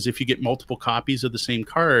feel, is if you get multiple copies of the same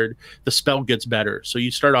card, the spell gets better. So you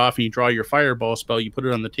start off and you draw your Fireball spell, you put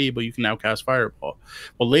it on the table, you can now cast Fireball.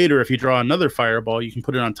 Well, later, if you draw another Fireball, you can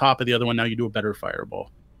put it on top of the other one, now you do a better Fireball.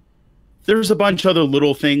 There's a bunch of other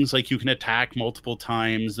little things, like you can attack multiple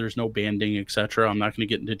times, there's no banding, etc. I'm not going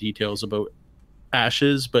to get into details about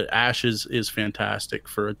Ashes, but Ashes is fantastic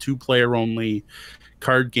for a 2-player only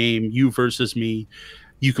card game, you versus me.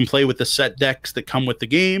 You can play with the set decks that come with the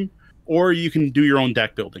game, or you can do your own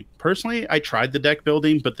deck building. Personally, I tried the deck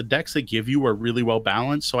building, but the decks they give you are really well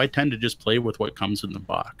balanced, so I tend to just play with what comes in the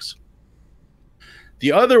box.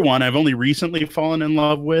 The other one I've only recently fallen in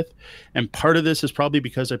love with, and part of this is probably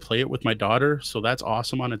because I play it with my daughter, so that's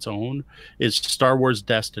awesome on its own, is Star Wars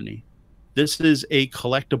Destiny. This is a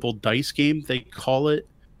collectible dice game, they call it,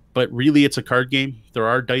 but really it's a card game. There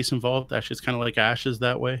are dice involved. Actually, it's kind of like Ashes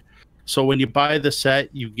that way. So when you buy the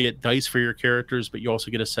set, you get dice for your characters, but you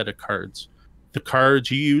also get a set of cards. The cards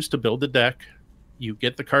you use to build the deck, you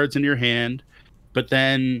get the cards in your hand, but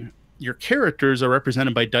then your characters are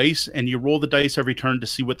represented by dice, and you roll the dice every turn to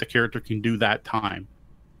see what the character can do that time.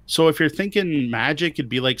 So if you're thinking Magic, it'd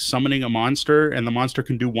be like summoning a monster, and the monster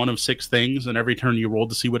can do one of 6 things, and every turn you roll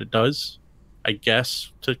to see what it does, I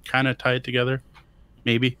guess, to kind of tie it together.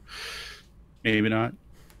 Maybe not.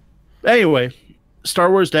 Anyway, Star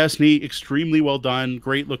Wars Destiny, extremely well done,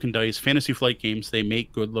 great looking dice. Fantasy Flight Games, they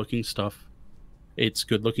make good looking stuff. It's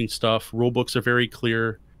good looking stuff. Rulebooks are very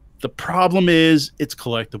clear. The problem is it's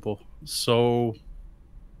collectible. So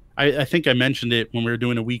I think I mentioned it when we were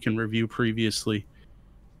doing a weekend review previously.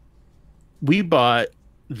 We bought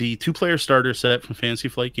the 2-player starter set from Fantasy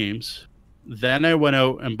Flight Games. Then I went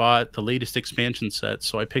out and bought the latest expansion set.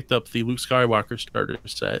 So I picked up the Luke Skywalker starter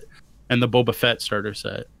set and the Boba Fett starter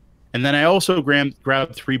set. And then I also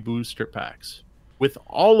grabbed 3 booster packs. With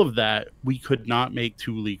all of that, we could not make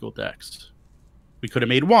 2 legal decks. We could have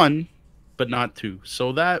made 1, but not 2.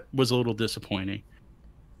 So that was a little disappointing.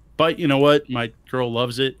 But you know what? My girl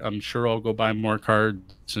loves it. I'm sure I'll go buy more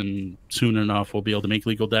cards, and soon enough we'll be able to make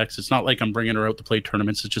legal decks. It's not like I'm bringing her out to play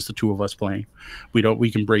tournaments. It's just the 2 of us playing.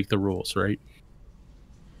 We can break the rules, right?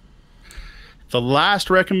 The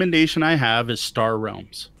last recommendation I have is Star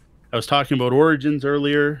Realms. I was talking about Origins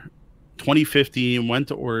earlier. 2015, went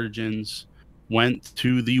to Origins, went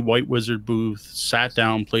to the White Wizard booth, sat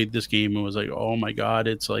down, played this game, and was like, oh my god,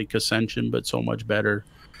 it's like Ascension, but so much better.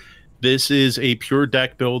 This is a pure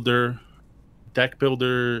deck builder. Deck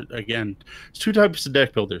builder, again, there's 2 types of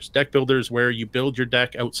deck builders. Deck builders where you build your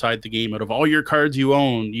deck outside the game. Out of all your cards you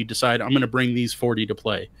own, you decide, I'm going to bring these 40 to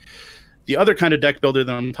play. The other kind of deck builder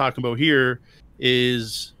that I'm talking about here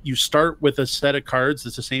is you start with a set of cards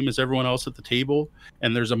that's the same as everyone else at the table,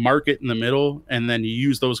 and there's a market in the middle, and then you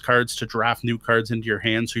use those cards to draft new cards into your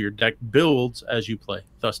hand so your deck builds as you play,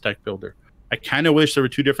 thus deck builder. I kind of wish there were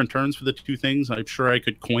 2 different terms for the 2 things. I'm sure I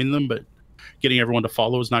could coin them, but getting everyone to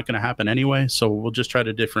follow is not going to happen anyway, so we'll just try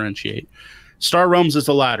to differentiate. Star Realms is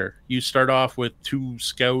the latter. You start off with 2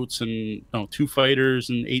 scouts and 2 fighters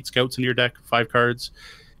and 8 scouts in your deck, 5 cards.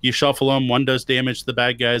 You shuffle them. 1 does damage to the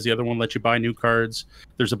bad guys. The other one lets you buy new cards.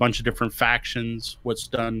 There's a bunch of different factions. What's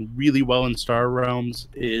done really well in Star Realms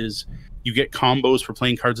is you get combos for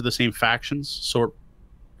playing cards of the same factions, so it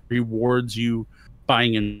rewards you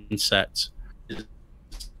buying in sets.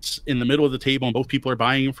 It's in the middle of the table and both people are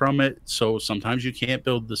buying from it, so sometimes you can't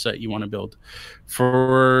build the set you want to build.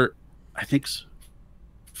 I think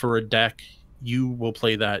for a deck, you will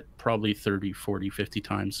play that probably 30, 40, 50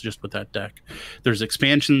 times just with that deck. There's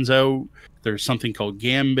expansions out. There's something called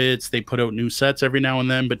Gambits. They put out new sets every now and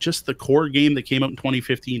then, but just the core game that came out in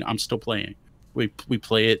 2015, I'm still playing. We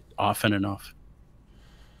play it often enough.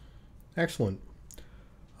 Excellent.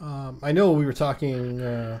 I know we were talking.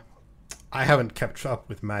 I haven't kept up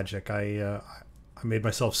with Magic. I made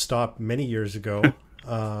myself stop many years ago.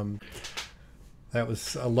 That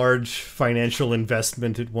was a large financial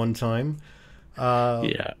investment at one time.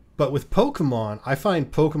 Yeah. But with Pokemon, I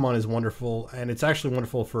find Pokemon is wonderful, and it's actually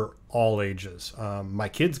wonderful for all ages. My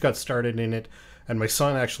kids got started in it, and my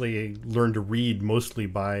son actually learned to read mostly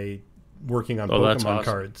by working on Pokemon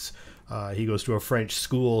cards. He goes to a French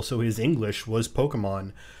school, so his English was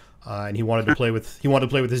Pokemon, and he wanted to play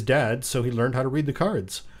with his dad, so he learned how to read the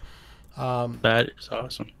cards. That is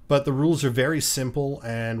awesome. But the rules are very simple,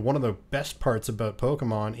 and one of the best parts about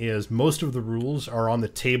Pokemon is most of the rules are on the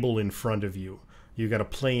table in front of you. You got a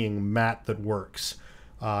playing mat that works,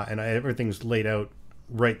 and everything's laid out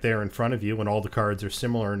right there in front of you, and all the cards are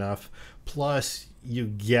similar enough. Plus, you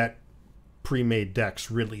get pre-made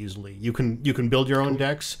decks really easily. You can build your own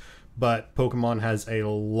decks, but Pokemon has a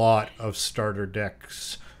lot of starter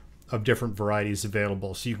decks of different varieties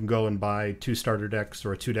available. So you can go and buy 2 starter decks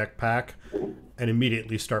or a 2-deck pack and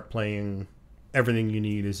immediately start playing. Everything you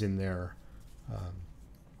need is in there.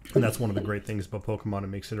 And that's one of the great things about Pokemon. It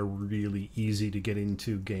makes it a really easy to get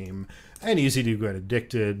into game and easy to get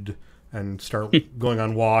addicted and start going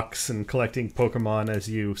on walks and collecting Pokemon as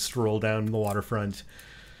you stroll down the waterfront.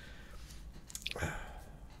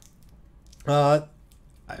 I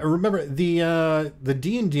remember the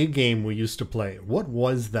D&D game we used to play. What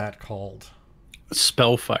was that called?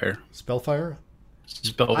 Spellfire. Spellfire?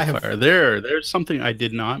 Spellfire. There's something I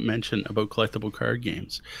did not mention about collectible card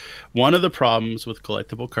games. One of the problems with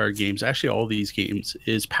collectible card games, actually all these games,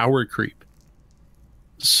 is power creep.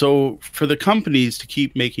 So for the companies to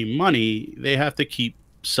keep making money, they have to keep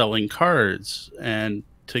selling cards. And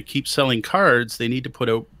to keep selling cards, they need to put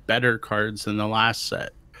out better cards than the last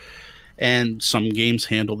set. And some games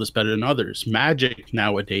handle this better than others. Magic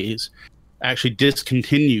nowadays actually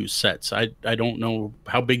discontinues sets. I don't know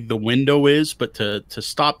how big the window is, but to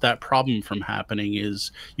stop that problem from happening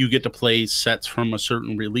is you get to play sets from a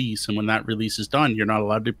certain release, and when that release is done, you're not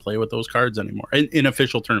allowed to play with those cards anymore. In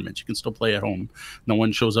official tournaments, you can still play at home. No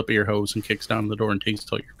one shows up at your house and kicks down the door and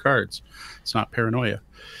takes all your cards. It's not paranoia.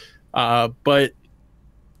 But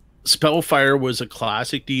Spellfire was a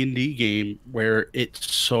classic D&D game where it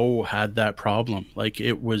so had that problem. Like,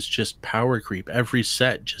 it was just power creep. Every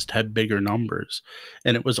set just had bigger numbers.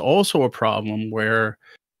 And it was also a problem where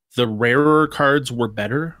the rarer cards were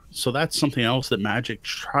better. So that's something else that Magic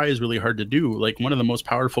tries really hard to do. Like, one of the most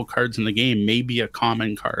powerful cards in the game may be a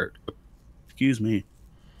common card. Excuse me.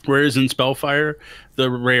 Whereas in Spellfire,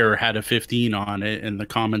 the rare had a 15 on it and the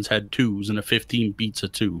commons had 2s, and a 15 beats a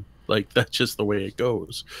 2. Like, that's just the way it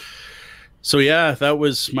goes. So yeah, that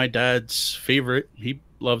was my dad's favorite. He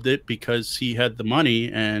loved it because he had the money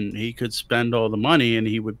and he could spend all the money and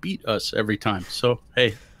he would beat us every time. So,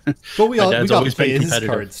 hey. But we got to play his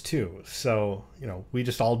cards too. So, we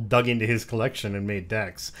just all dug into his collection and made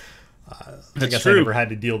decks. I guess true. I never had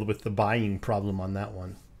to deal with the buying problem on that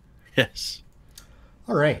one. Yes.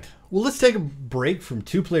 All right. Well, let's take a break from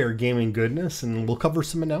two-player gaming goodness and we'll cover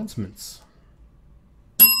some announcements.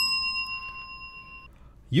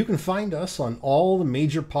 You can find us on all the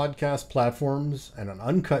major podcast platforms and an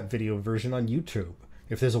uncut video version on YouTube.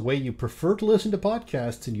 If there's a way you prefer to listen to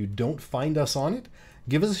podcasts and you don't find us on it,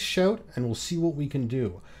 give us a shout and we'll see what we can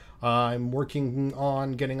do. I'm working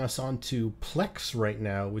on getting us onto Plex right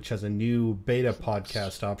now, which has a new beta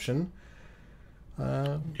podcast option.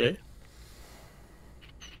 Okay.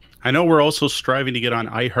 I know we're also striving to get on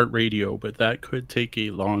iHeartRadio, but that could take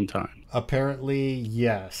a long time. Apparently,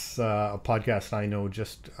 yes. A podcast I know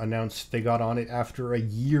just announced they got on it after a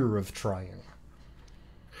year of trying.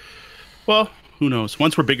 Well, who knows?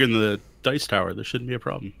 Once we're bigger than the Dice Tower, there shouldn't be a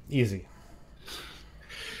problem. Easy.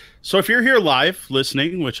 So if you're here live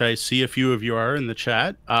listening, which I see a few of you are in the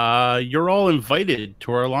chat, you're all invited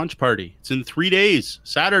to our launch party. It's in 3 days,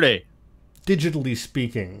 Saturday. Digitally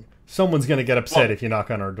speaking, someone's going to get upset if you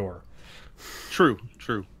knock on our door. True.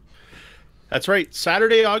 That's right.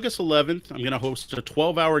 Saturday, August 11th, I'm going to host a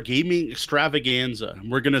 12-hour gaming extravaganza.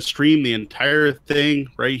 We're going to stream the entire thing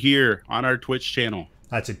right here on our Twitch channel.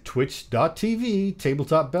 That's at twitch.tv,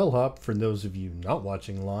 Tabletop Bellhop, for those of you not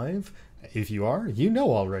watching live. If you are, you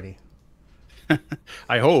know already.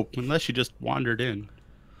 I hope, unless you just wandered in.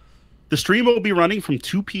 The stream will be running from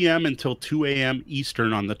 2 p.m. until 2 a.m.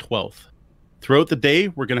 Eastern on the 12th. Throughout the day,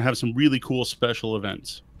 we're going to have some really cool special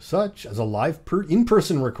events. Such as a live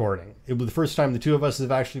in-person recording. It was the first time the two of us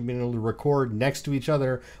have actually been able to record next to each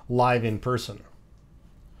other live in person.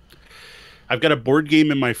 I've got a board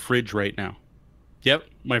game in my fridge right now. Yep,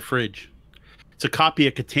 my fridge. It's a copy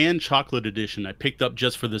of Catan Chocolate Edition I picked up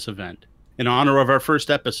just for this event. In honor of our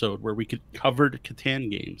first episode where we covered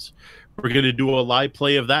Catan games. We're going to do a live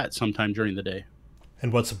play of that sometime during the day.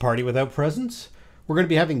 And what's a party without presents? We're going to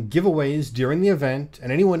be having giveaways during the event,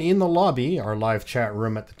 and anyone in the lobby, our live chat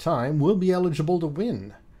room at the time, will be eligible to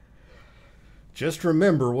win. Just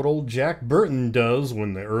remember what old Jack Burton does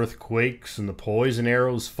when the earth quakes and the poison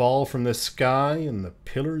arrows fall from the sky and the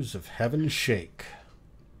pillars of heaven shake.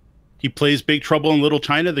 He plays Big Trouble in Little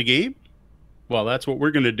China, the game? Well, that's what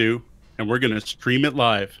we're going to do, and we're going to stream it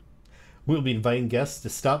live. We'll be inviting guests to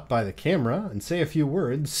stop by the camera and say a few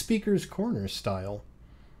words, Speaker's Corner style.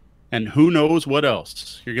 And who knows what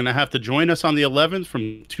else. You're going to have to join us on the 11th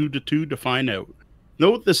from 2 to 2 to find out.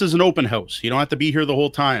 Note, this is an open house. You don't have to be here the whole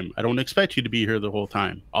time. I don't expect you to be here the whole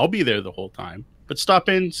time. I'll be there the whole time. But stop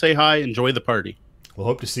in, say hi, enjoy the party. We'll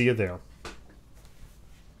hope to see you there.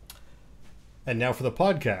 And now for the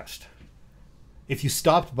podcast. If you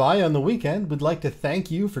stopped by on the weekend, we'd like to thank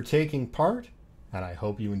you for taking part, and I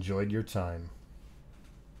hope you enjoyed your time.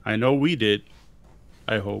 I know we did.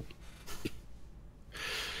 I hope.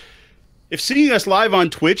 If seeing us live on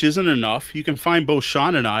Twitch isn't enough, you can find both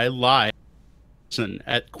Sean and I live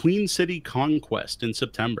at Queen City Conquest in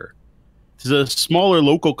September. This is a smaller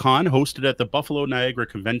local con hosted at the Buffalo Niagara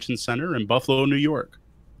Convention Center in Buffalo, New York.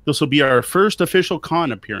 This will be our first official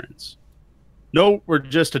con appearance. No, we're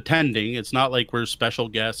just attending. It's not like we're special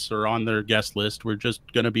guests or on their guest list. We're just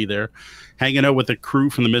going to be there, hanging out with the crew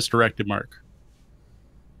from the Misdirected Mark.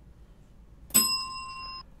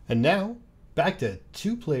 And now, back to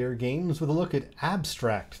two-player games with a look at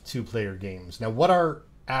abstract two-player games. Now, what are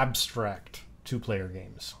abstract two-player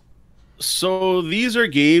games? So these are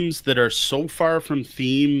games that are so far from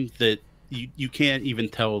theme that you can't even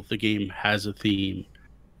tell the game has a theme.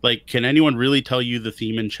 Like, can anyone really tell you the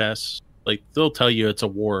theme in chess? Like, they'll tell you it's a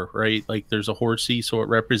war, right? Like, there's a horsey, so it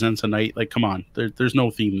represents a knight. Like, come on, there's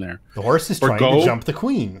no theme there. The horse is trying to jump the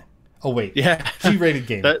queen. Oh, wait. Yeah. G-rated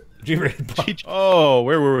game. G-rated. Oh,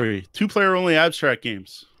 where were we? Two-player only abstract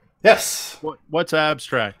games. Yes. What's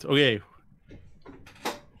abstract? Okay.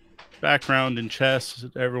 Background in chess.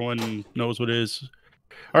 Everyone knows what it is.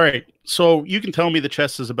 All right. So you can tell me the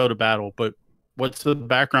chess is about a battle, but what's the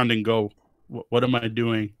background in Go? What am I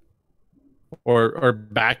doing? Or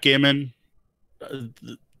backgammon?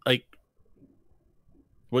 Like,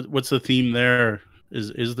 what's the theme there?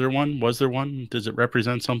 Is there one? Was there one? Does it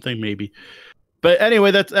represent something? Maybe. But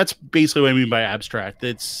anyway, that's basically what I mean by abstract.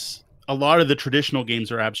 It's a lot of the traditional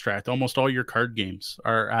games are abstract. Almost all your card games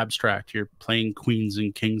are abstract. You're playing queens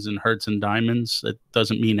and kings and hearts and diamonds. It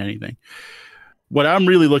doesn't mean anything. What I'm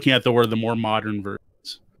really looking at, though, are the more modern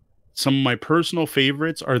versions. Some of my personal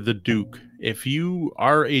favorites are the Duke. If you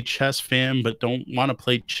are a chess fan but don't want to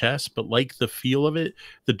play chess but like the feel of it,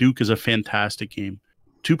 the Duke is a fantastic game.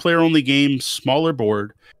 Two-player only game, smaller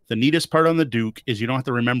board. The neatest part on the Duke is you don't have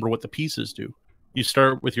to remember what the pieces do. You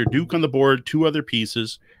start with your Duke on the board, 2 other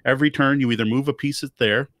pieces. Every turn, you either move a piece that's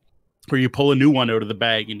there, or you pull a new one out of the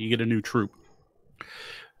bag and you get a new troop.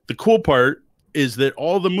 The cool part is that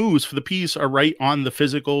all the moves for the piece are right on the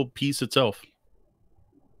physical piece itself.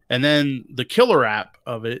 And then the killer app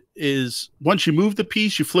of it is once you move the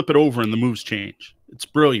piece, you flip it over and the moves change. It's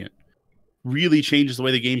brilliant. Really changes the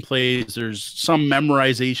way the game plays. There's some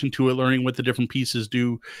memorization to it, learning what the different pieces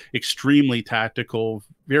do. Extremely tactical,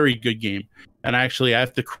 very good game. And actually, I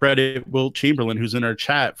have to credit Will Chamberlain, who's in our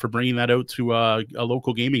chat, for bringing that out to a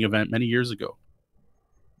local gaming event many years ago.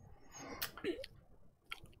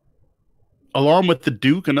 Along with the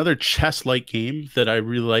Duke, another chess-like game that I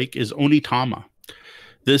really like is Onitama.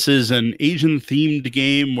 This is an Asian-themed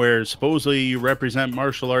game where supposedly you represent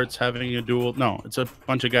martial arts having a duel. No, it's a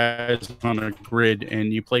bunch of guys on a grid,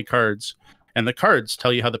 and you play cards, and the cards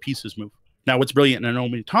tell you how the pieces move. Now, what's brilliant in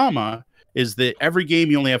Onitama is that every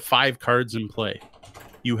game you only have 5 cards in play.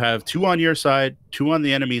 You have 2 on your side, 2 on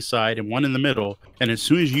the enemy's side, and 1 in the middle, and as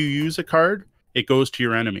soon as you use a card, it goes to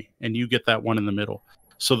your enemy, and you get that 1 in the middle.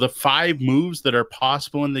 So the 5 moves that are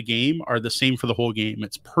possible in the game are the same for the whole game.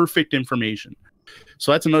 It's perfect information.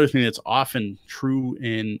 So that's another thing that's often true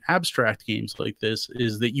in abstract games like this,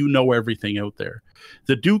 is that you know everything out there.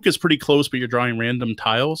 The Duke is pretty close, but you're drawing random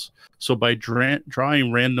tiles. So by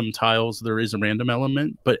drawing random tiles, there is a random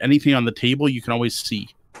element, but anything on the table you can always see.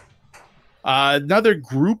 Another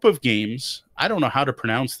group of games, I don't know how to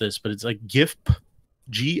pronounce this, but it's like GIFP,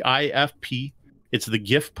 G-I-F-P. It's the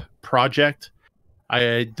GIFP project.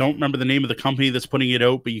 I don't remember the name of the company that's putting it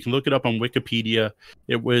out, but you can look it up on Wikipedia.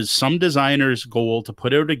 It was some designer's goal to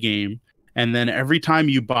put out a game, and then every time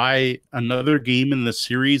you buy another game in the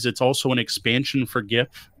series, it's also an expansion for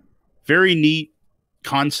GIF. Very neat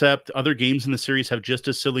concept. Other games in the series have just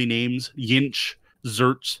as silly names: Yinch,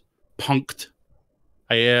 Zerts, Punked.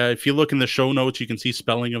 If you look in the show notes, you can see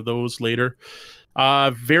spelling of those later.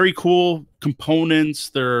 Very cool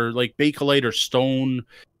components. They're like Bakelite or stone.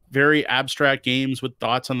 Very abstract games with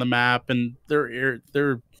dots on the map, and they're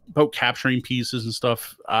about capturing pieces and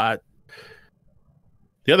stuff. The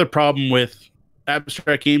other problem with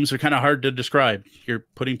abstract games, they're kind of hard to describe. You're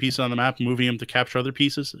putting pieces on the map and moving them to capture other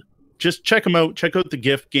pieces. Just check them out. Check out the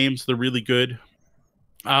GIF games. They're really good.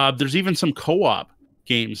 There's even some co-op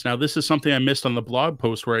games. Now, this is something I missed on the blog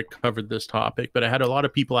post where I covered this topic, but I had a lot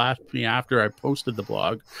of people ask me after I posted the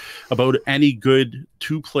blog about any good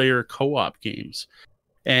two-player co-op games.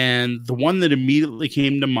 And the one that immediately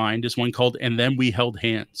came to mind is one called And Then We Held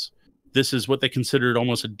Hands. This is what they considered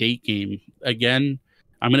almost a date game. Again,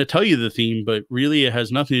 I'm going to tell you the theme, but really it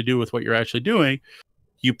has nothing to do with what you're actually doing.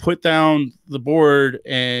 You put down the board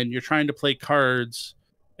and you're trying to play cards,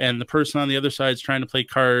 and the person on the other side is trying to play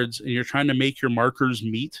cards, and you're trying to make your markers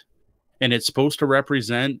meet. And it's supposed to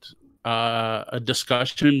represent a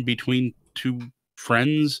discussion between two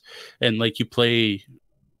friends, and like you play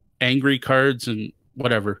angry cards and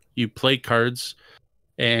whatever. You play cards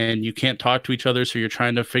and you can't talk to each other, so you're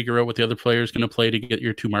trying to figure out what the other player is going to play to get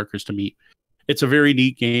your two markers to meet. It's a very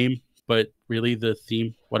neat game, but really the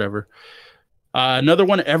theme, whatever. Another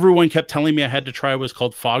one everyone kept telling me I had to try was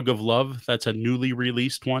called Fog of Love. That's a newly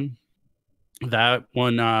released one. That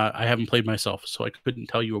one I haven't played myself, so I couldn't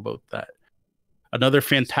tell you about that. Another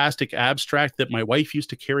fantastic abstract that my wife used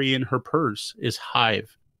to carry in her purse is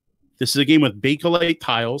Hive. This is a game with Bakelite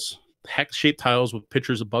tiles, hex-shaped tiles with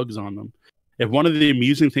pictures of bugs on them. And one of the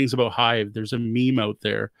amusing things about Hive, there's a meme out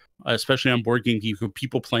there, especially on Board Game Geek, of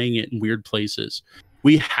people playing it in weird places.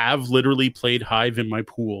 We have literally played Hive in my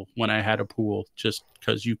pool when I had a pool, just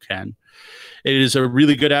because you can. It is a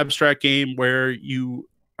really good abstract game where you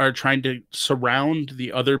are trying to surround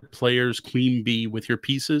the other player's queen bee with your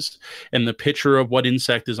pieces, and the picture of what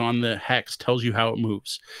insect is on the hex tells you how it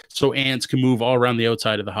moves. So ants can move all around the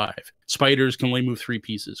outside of the hive. Spiders can only move 3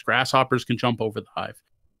 pieces. Grasshoppers can jump over the hive.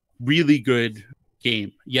 Really good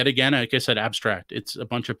game. Yet again, like I said, abstract. It's a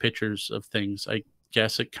bunch of pictures of things. I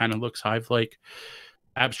guess it kind of looks Hive-like.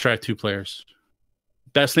 Abstract 2 players.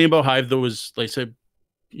 Best thing about Hive, though, is, like I said,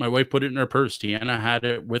 my wife put it in her purse. Deanna had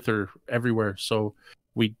it with her everywhere. So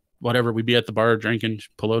we'd be at the bar drinking,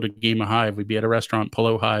 pull out a game of Hive. We'd be at a restaurant, pull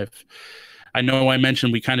out Hive. I know I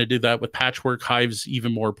mentioned we kind of do that with Patchwork. Hive's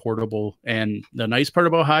even more portable. And the nice part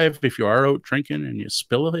about Hive, if you are out drinking and you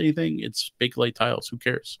spill anything, it's Bakelite tiles. Who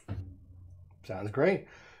cares? Sounds great.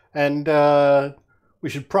 And we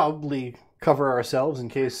should probably cover ourselves in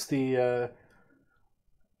case the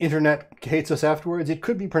internet hates us afterwards. It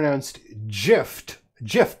could be pronounced Gift,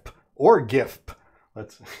 or GIFP.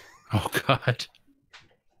 Oh, God.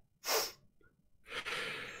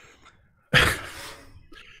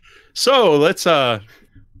 So let's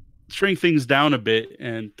shrink things down a bit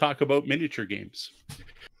and talk about miniature games.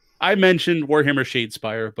 I mentioned Warhammer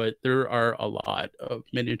Shadespire, but there are a lot of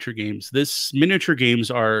miniature games. Miniature games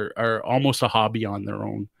are almost a hobby on their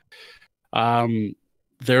own.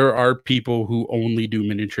 There are people who only do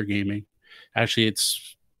miniature gaming. Actually,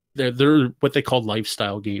 they're what they call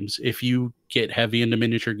lifestyle games. If you get heavy into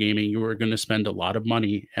miniature gaming, you are going to spend a lot of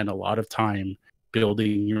money and a lot of time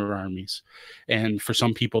building your armies. And for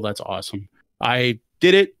some people, that's awesome. I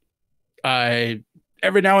did it. I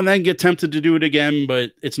every now and then get tempted to do it again,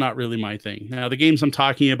 but it's not really my thing. Now, the games I'm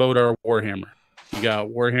talking about are Warhammer. You got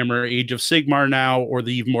Warhammer Age of Sigmar now, or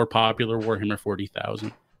the even more popular Warhammer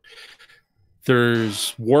 40,000.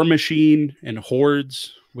 There's War Machine and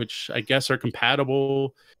Hordes, which I guess are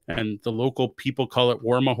compatible, and the local people call it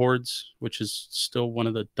Warmahordes, which is still one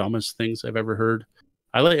of the dumbest things I've ever heard.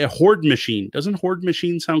 I like a Horde Machine. Doesn't Horde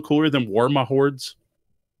Machine sound cooler than Warmahordes?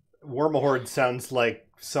 Warmahorde sounds like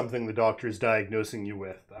something the doctor's diagnosing you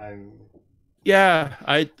with. Yeah,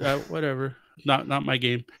 whatever. Not my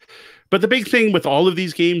game. But the big thing with all of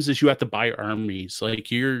these games is you have to buy armies.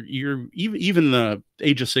 Like you're even the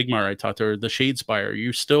Age of Sigmar I talked to, or the Shadespire,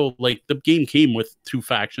 you still, like, the game came with 2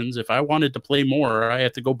 factions. If I wanted to play more, I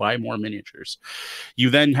had to go buy more miniatures. You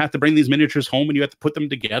then have to bring these miniatures home and you have to put them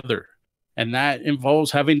together. And that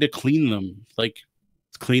involves having to clean them. Like,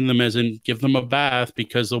 clean them as in give them a bath,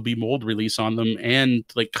 because there'll be mold release on them, and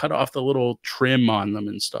like cut off the little trim on them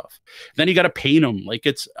and stuff. Then you got to paint them. Like,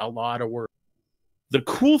 it's a lot of work. The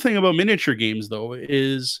cool thing about miniature games, though,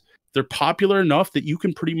 is they're popular enough that you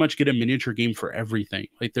can pretty much get a miniature game for everything.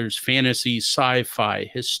 Like there's fantasy, sci-fi,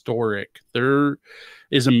 historic. There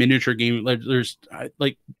is a miniature game.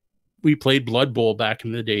 Like we played Blood Bowl back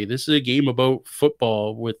in the day. This is a game about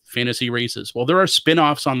football with fantasy races. Well, there are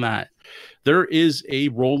spin-offs on that. There is a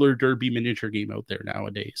roller derby miniature game out there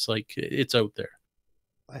nowadays. Like it's out there.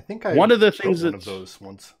 I think I one of the things one of those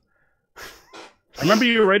once. I remember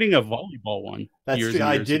you were writing a volleyball one. That's true.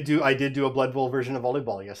 I did do a Blood Bowl version of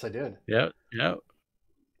volleyball. Yes, I did. Yeah.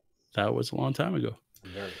 That was a long time ago.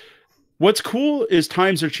 Very. What's cool is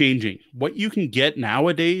times are changing. What you can get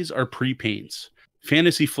nowadays are pre-paints.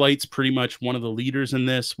 Fantasy Flight's pretty much one of the leaders in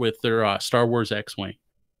this with their Star Wars X-Wing.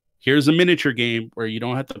 Here's a miniature game where you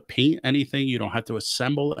don't have to paint anything. You don't have to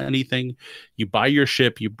assemble anything. You buy your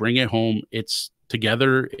ship, you bring it home. It's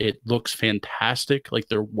together. It looks fantastic. Like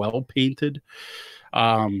they're well painted.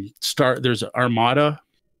 There's Armada.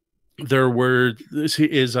 This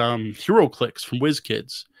is HeroClix from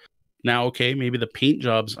WizKids. Now, okay, maybe the paint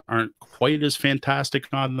jobs aren't quite as fantastic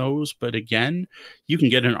on those, but again, you can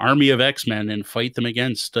get an army of X-Men and fight them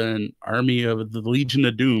against an army of the Legion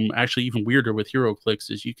of Doom. Actually, even weirder with HeroClix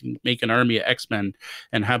is you can make an army of X-Men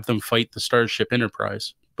and have them fight the Starship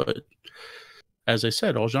Enterprise. But as I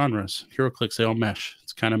said, all genres. HeroClix, they all mesh.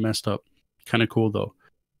 It's kind of messed up. Kind of cool, though.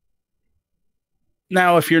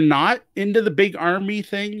 Now, if you're not into the big army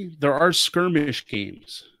thing, there are skirmish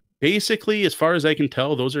games. Basically, as far as I can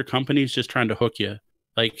tell, those are companies just trying to hook you.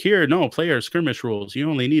 Like, here, no, play our skirmish rules. You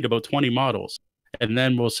only need about 20 models. And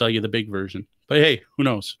then we'll sell you the big version. But hey, who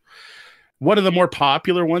knows? One of the more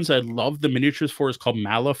popular ones I love the miniatures for is called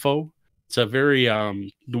Malifaux. It's a very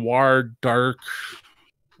noir, dark,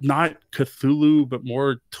 not Cthulhu, but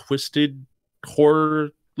more twisted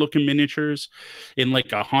horror-looking miniatures in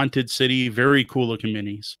like a haunted city. Very cool-looking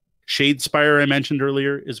minis. Shadespire, I mentioned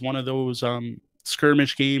earlier, is one of those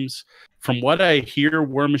skirmish games. From what I hear,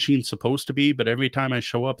 War Machine's supposed to be, but every time I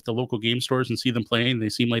show up at the local game stores and see them playing, they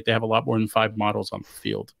seem like they have a lot more than 5 models on the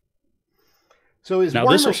field. So is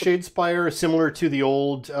Warhammer Shadespire similar to the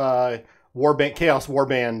old Chaos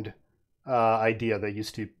Warband idea they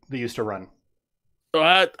used to run?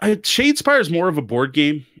 Shadespire is more of a board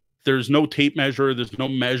game. There's no tape measure. There's no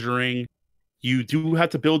measuring. You do have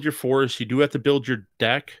to build your force. You do have to build your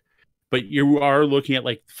deck. But you are looking at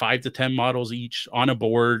like 5 to 10 models each on a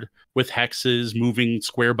board with hexes moving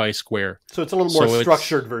square by square. So it's a little more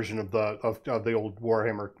structured version of the old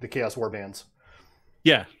Warhammer, the Chaos Warbands.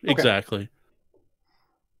 Yeah, okay. Exactly.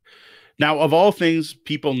 Now, of all things,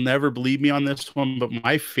 people never believe me on this one, but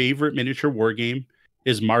my favorite miniature war game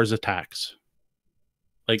is Mars Attacks.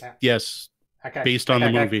 Like, yes, based on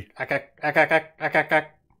the movie.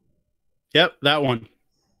 Yep, that one.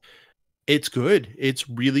 It's good. It's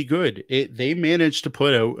really good. They managed to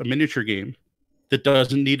put out a miniature game that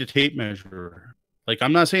doesn't need a tape measure. Like,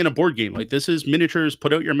 I'm not saying a board game. Like, this is miniatures.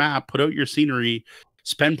 Put out your map. Put out your scenery.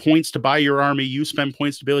 Spend points to buy your army. You spend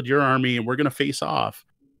points to build your army, and we're going to face off.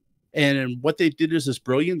 And what they did is this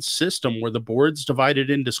brilliant system where the board's divided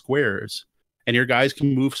into squares, and your guys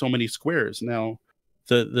can move so many squares. Now,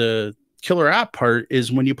 the killer app part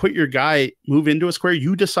is when you put your guy move into a square,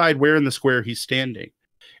 you decide where in the square he's standing.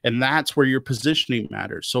 And that's where your positioning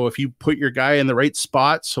matters. So if you put your guy in the right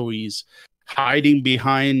spot, so he's hiding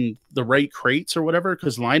behind the right crates or whatever,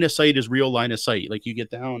 because line of sight is real line of sight. Like you get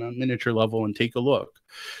down on miniature level and take a look.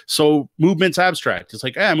 So movement's abstract. It's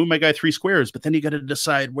like, I move my guy 3 squares, but then you got to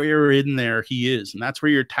decide where in there he is. And that's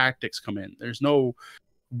where your tactics come in. There's no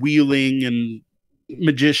wheeling and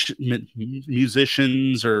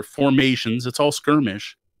musicians or formations. It's all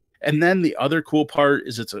skirmish. And then the other cool part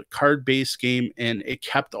is it's a card-based game, and it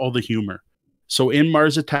kept all the humor. So in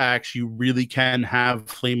Mars Attacks, you really can have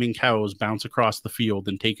flaming cows bounce across the field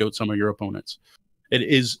and take out some of your opponents. It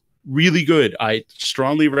is really good. I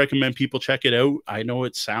strongly recommend people check it out. I know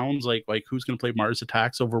it sounds like who's going to play Mars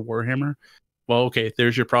Attacks over Warhammer? Well, okay,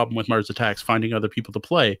 there's your problem with Mars Attacks, finding other people to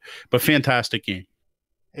play. But fantastic game.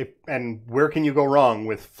 And where can you go wrong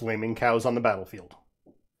with flaming cows on the battlefield?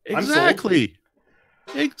 Exactly.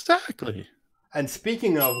 Exactly. And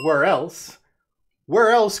speaking of where else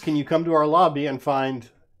can you come to our lobby and find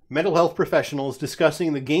mental health professionals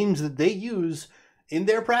discussing the games that they use in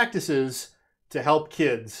their practices to help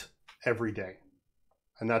kids every day?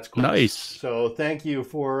 And that's cool. Nice. So thank you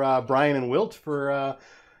for Brian and Wilt for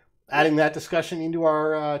adding that discussion into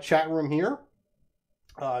our chat room here.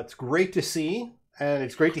 It's great to see, and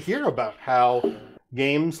it's great to hear about how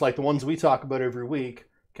games like the ones we talk about every week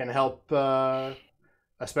can help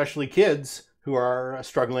especially kids who are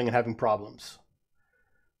struggling and having problems.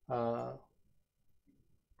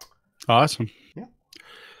 Awesome. Yeah.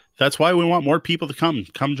 That's why we want more people to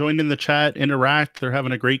come join in the chat, interact. They're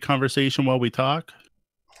having a great conversation while we talk.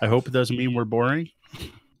 I hope it doesn't mean we're boring.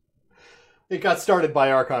 It got started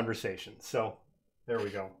by our conversation, so there we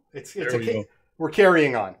go. We're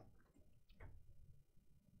carrying on.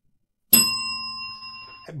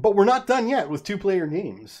 But we're not done yet with 2-player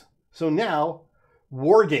games. So now,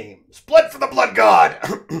 war games. Blood for the Blood God!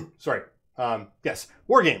 Sorry. Yes,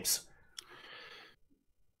 war games.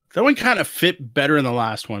 That one kind of fit better in the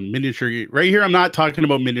last one. Miniature. Right here, I'm not talking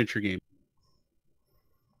about miniature games.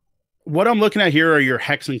 What I'm looking at here are your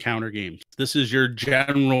hex encounter games. This is your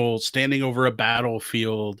general standing over a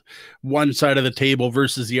battlefield, one side of the table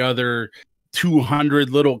versus the other, 200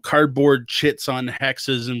 little cardboard chits on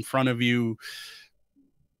hexes in front of you.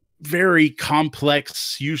 Very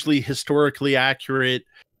complex, usually historically accurate.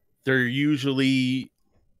 They're usually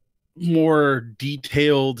more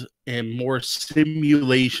detailed and more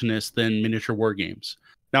simulationist than miniature war games.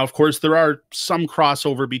 Now, of course, there are some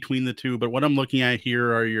crossover between the two, but what I'm looking at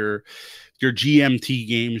here are your GMT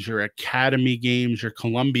games, your Academy games, your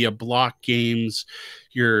Columbia block games,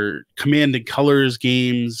 your Command and Colors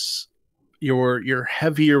games, your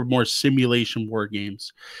heavier, more simulation war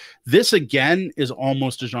games. This, again, is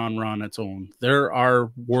almost a genre on its own. There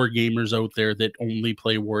are war gamers out there that only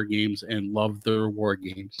play war games and love their war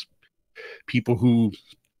games. People who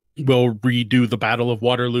will redo the Battle of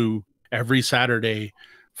Waterloo every Saturday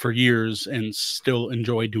for years and still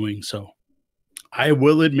enjoy doing so. I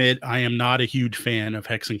will admit I am not a huge fan of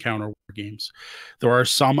hex encounter war games. There are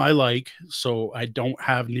some I like, so I don't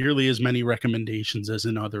have nearly as many recommendations as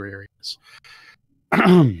in other areas.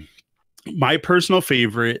 My personal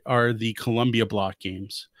favorite are the Columbia block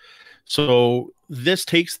games. So this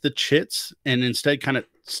takes the chits and instead kind of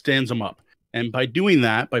stands them up. And by doing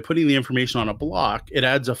that, by putting the information on a block, it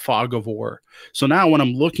adds a fog of war. So now when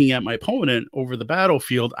I'm looking at my opponent over the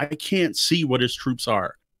battlefield, I can't see what his troops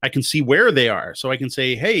are. I can see where they are. So I can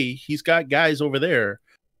say, hey, he's got guys over there,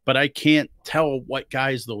 but I can't tell what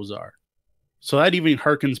guys those are. So that even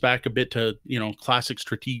harkens back a bit to, classic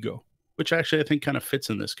Stratego, which actually I think kind of fits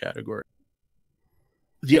in this category.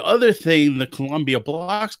 The other thing the Columbia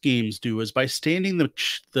blocks games do is by standing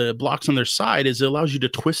the blocks on their side is it allows you to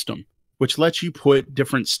twist them, which lets you put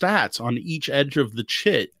different stats on each edge of the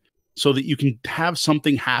chit so that you can have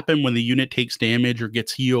something happen when the unit takes damage or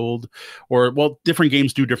gets healed, or, well, different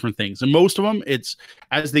games do different things. And most of them, it's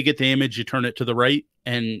as they get damage, you turn it to the right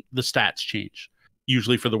and the stats change,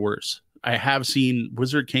 usually for the worse. I have seen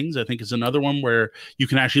Wizard Kings, I think, is another one where you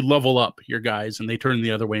can actually level up your guys and they turn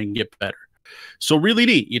the other way and get better. So really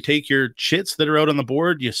neat. You take your chits that are out on the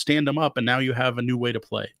board, you stand them up, and now you have a new way to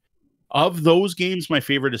play. Of those games, my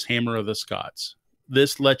favorite is Hammer of the Scots.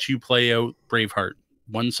 This lets you play out Braveheart.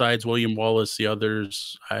 One side's William Wallace, the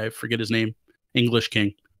other's, I forget his name, English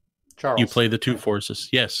King. Charles. You play the two forces.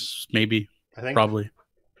 Yes, maybe. I think. Probably.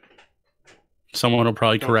 Someone will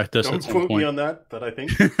probably correct us at some point. Don't quote me on that, but I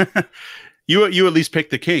think. You at least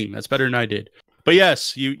picked the king. That's better than I did. But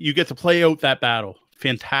yes, you get to play out that battle.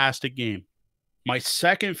 Fantastic game. My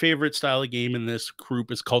second favorite style of game in this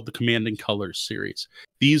group is called the Command and Colors series.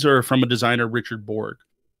 These are from a designer, Richard Borg.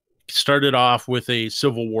 Started off with a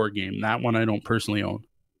Civil War game. That one I don't personally own.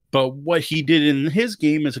 But what he did in his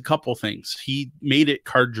game is a couple things. He made it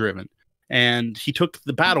card driven. And he took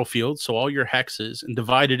the battlefield, so all your hexes, and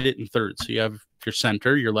divided it in thirds. So you have your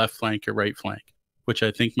center, your left flank, your right flank, which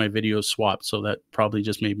I think my video swapped, so that probably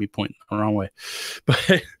just made me point the wrong way.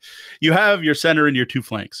 But you have your center and your two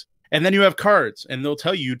flanks. And then you have cards, and they'll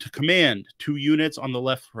tell you to command 2 units on the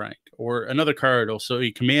left flank, or another card will say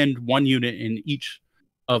you command 1 unit in each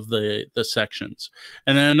of the sections.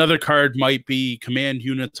 And then another card might be command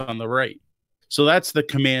units on the right. So that's the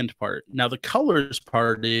command part. Now the colors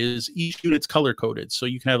part is each unit's color coded. So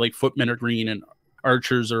you can have like footmen are green and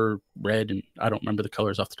archers are red, and I don't remember the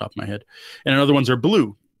colors off the top of my head. And other ones are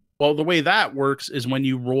blue. Well, the way that works is when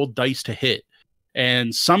you roll dice to hit.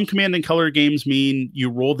 And some command and color games mean you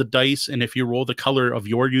roll the dice, and if you roll the color of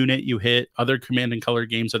your unit, you hit. Other command and color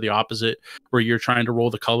games are the opposite, where you're trying to roll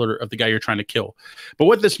the color of the guy you're trying to kill. But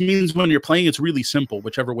what this means when you're playing, it's really simple.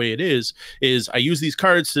 Whichever way it is I use these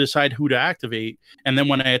cards to decide who to activate, and then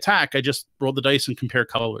when I attack, I just roll the dice and compare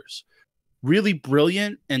colors. Really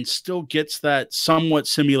brilliant, and still gets that somewhat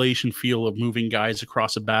simulation feel of moving guys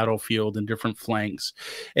across a battlefield and different flanks.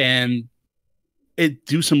 And it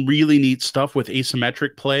do some really neat stuff with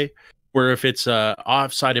asymmetric play. Where if it's a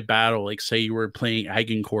off-sided battle, like say you were playing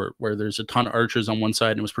Agincourt, where there's a ton of archers on one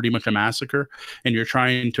side and it was pretty much a massacre, and you're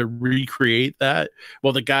trying to recreate that,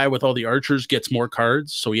 well, the guy with all the archers gets more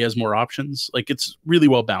cards, so he has more options. Like, it's really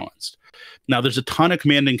well balanced. Now, there's a ton of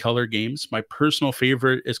Command and Color games. My personal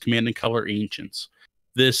favorite is Command and Color Ancients.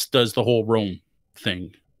 This does the whole Rome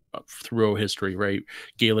thing throughout history, right?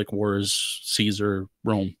 Gaelic Wars, Caesar,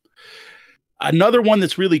 Rome. Another one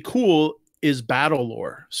that's really cool is Battle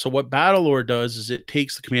Lore. So what Battle Lore does is it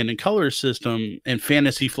takes the Command and Color system and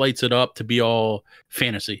fantasy flights it up to be all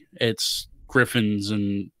fantasy. It's griffins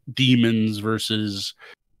and demons versus,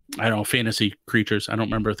 I don't know, fantasy creatures. I don't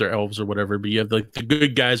remember if they're elves or whatever, but you have like the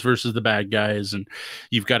good guys versus the bad guys, and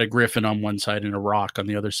you've got a griffin on one side and a rock on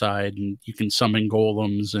the other side, and you can summon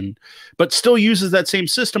golems, but still uses that same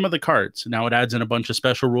system of the cards. Now it adds in a bunch of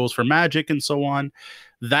special rules for magic and so on.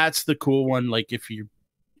 That's the cool one. Like if you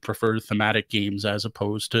prefer thematic games as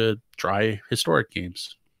opposed to dry historic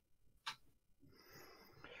games.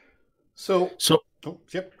 So oh,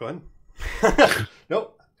 yep, go ahead.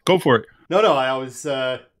 Nope. Go for it. No, I was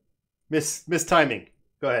miss timing.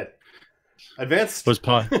 Go ahead. Advanced was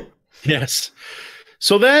yes.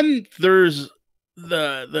 So then there's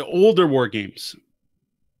the older war games.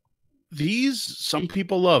 These some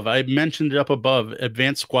people love. I mentioned it up above.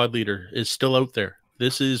 Advanced Squad Leader is still out there.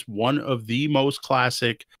 This is one of the most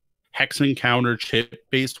classic hex and counter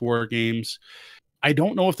chip-based war games. I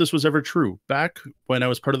don't know if this was ever true. Back when I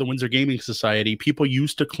was part of the Windsor Gaming Society, people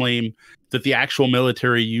used to claim that the actual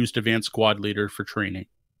military used Advanced Squad Leader for training.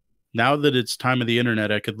 Now that it's time of the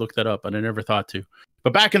internet, I could look that up, and I never thought to.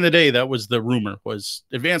 But back in the day, that was the rumor, was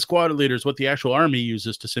Advanced Squad Leader is what the actual army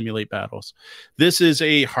uses to simulate battles. This is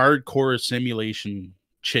a hardcore simulation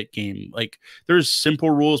chit game. Like, there's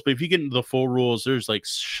simple rules, but if you get into the full rules, there's like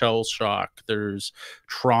shell shock, there's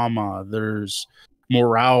trauma, there's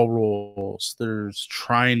morale rules, there's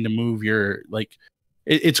trying to move your, like,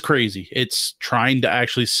 it's crazy. It's trying to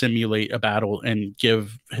actually simulate a battle and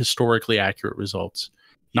give historically accurate results.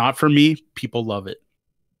 Not for me. People love it.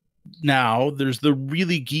 Now, there's the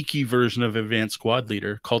really geeky version of Advanced Squad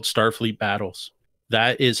Leader called Starfleet Battles.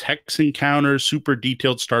 That is hex encounter, super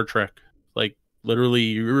detailed Star Trek. Like, literally,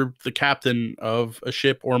 you're the captain of a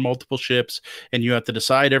ship or multiple ships, and you have to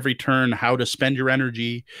decide every turn how to spend your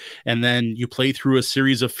energy. And then you play through a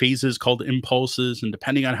series of phases called impulses. And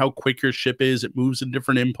depending on how quick your ship is, it moves in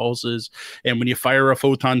different impulses. And when you fire a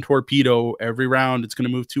photon torpedo, every round it's going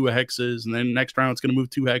to move 2 hexes. And then next round it's going to move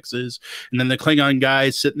 2 hexes. And then the Klingon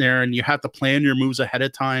guy's sitting there, and you have to plan your moves ahead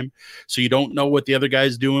of time. So you don't know what the other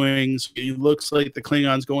guy's doing. So it looks like the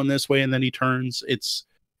Klingon's going this way, and then he turns. It's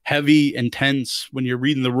heavy, intense. When you're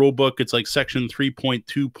reading the rule book, it's like section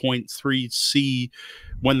 3.2.3c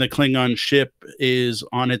when the Klingon ship is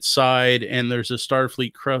on its side and there's a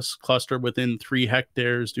Starfleet cluster within 3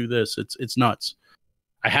 hectares. Do this. It's nuts.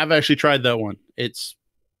 I have actually tried that one. It's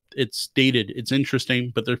dated. It's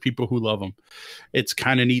interesting, but there's people who love them. It's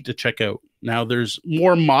kind of neat to check out. Now there's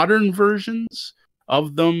more modern versions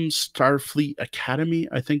of them. Starfleet Academy,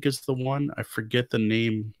 I think, is the one. I forget the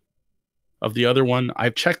name of the other one.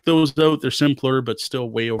 I've checked those out. They're simpler, but still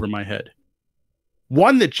way over my head.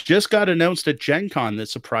 One that just got announced at Gen Con that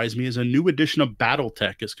surprised me is a new edition of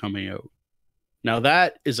BattleTech is coming out. Now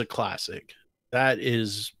that is a classic. That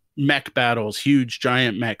is mech battles, huge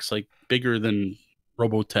giant mechs, like bigger than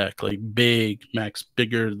Robotech, like big mechs,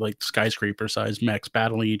 bigger like skyscraper sized mechs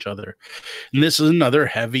battling each other. And this is another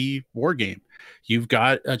heavy war game. You've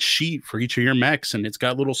got a sheet for each of your mechs, and it's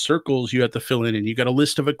got little circles you have to fill in, and you got a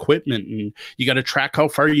list of equipment, and you got to track how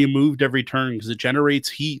far you moved every turn because it generates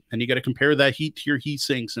heat, and you got to compare that heat to your heat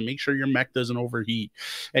sinks and make sure your mech doesn't overheat.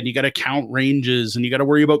 And you got to count ranges, and you got to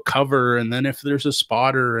worry about cover, and then if there's a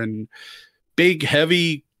spotter, and big,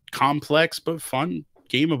 heavy, complex, but fun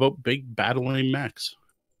game about big battling mechs.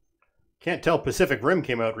 Can't tell Pacific Rim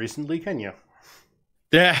came out recently, can you?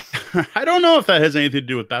 Yeah, I don't know if that has anything to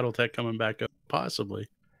do with BattleTech coming back up. Possibly.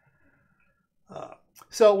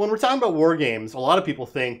 So when we're talking about war games, a lot of people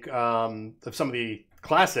think of some of the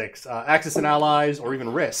classics, Axis and Allies, or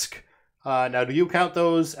even Risk. Now, do you count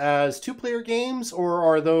those as 2-player games, or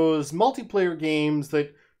are those multiplayer games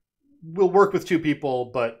that will work with 2 people,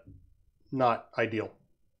 but not ideal?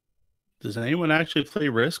 Does anyone actually play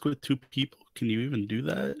Risk with 2 people? Can you even do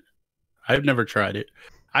that? I've never tried it.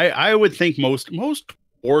 I would think most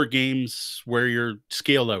war games where you're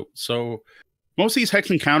scaled out. So most of these hex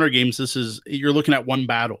and counter games, you're looking at one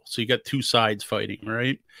battle. So you got 2 sides fighting,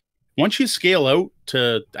 right? Once you scale out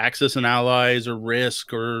to Axis and Allies or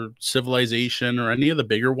Risk or Civilization or any of the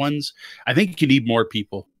bigger ones, I think you need more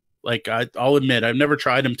people. Like I'll admit, I've never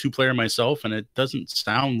tried them 2-player myself, and it doesn't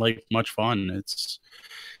sound like much fun. It's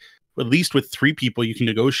at least with 3 people you can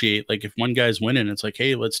negotiate. Like if one guy's winning, it's like,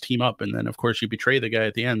 hey, let's team up, and then of course you betray the guy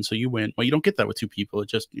at the end, so you win. Well, you don't get that with 2 people. It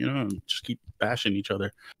just just keep bashing each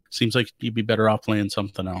other. Seems like you'd be better off playing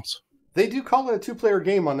something else. They do call it a 2-player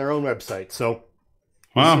game on their own website, so.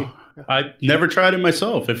 Wow, I never tried it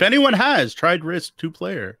myself. If anyone has tried Risk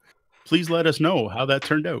 2-player, please let us know how that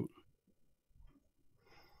turned out.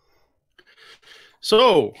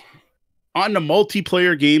 So, on to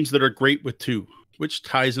multiplayer games that are great with 2, which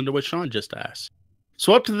ties into what Sean just asked.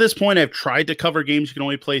 So up to this point, I've tried to cover games you can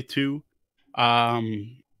only play 2. I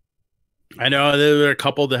know there are a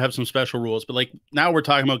couple that have some special rules, but like now we're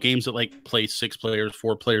talking about games that like play 6 players,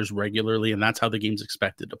 4 players regularly, and that's how the game's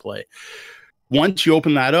expected to play. Once you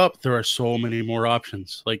open that up, there are so many more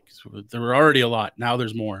options. Like there were already a lot. Now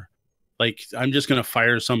there's more. Like I'm just going to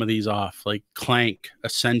fire some of these off. Like Clank,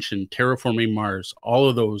 Ascension, Terraforming Mars. All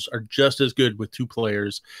of those are just as good with 2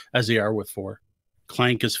 players as they are with 4.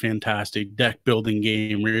 Clank is fantastic. Deck building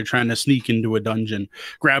game where you're trying to sneak into a dungeon,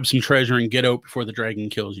 grab some treasure, and get out before the dragon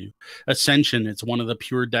kills you. Ascension, it's one of the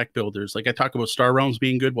pure deck builders. Like I talk about Star Realms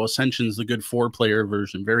being good, well, Ascension's the good 4-player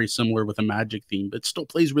version, very similar with a magic theme, but still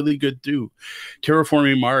plays really good too.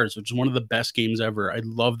 Terraforming Mars, which is one of the best games ever. I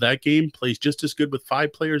love that game. Plays just as good with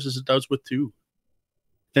 5 players as it does with 2.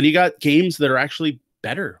 Then you got games that are actually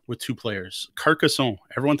better with 2 players. Carcassonne.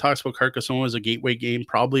 Everyone talks about Carcassonne as a gateway game,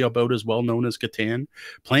 probably about as well known as Catan.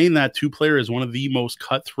 Playing that 2-player is one of the most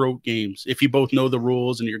cutthroat games. If you both know the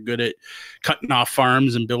rules and you're good at cutting off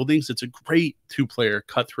farms and buildings, it's a great 2-player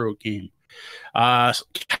cutthroat game.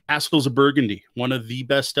 Castles of Burgundy, one of the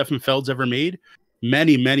best Stefan Feld's ever made.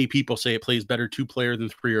 Many people say it plays better 2-player than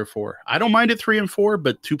 3 or 4. I don't mind it 3 and 4,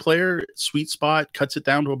 but 2-player, sweet spot, cuts it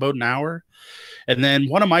down to about an hour. And then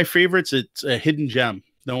one of my favorites, it's a hidden gem.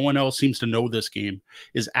 No one else seems to know this game,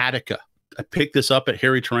 is Attica. I picked this up at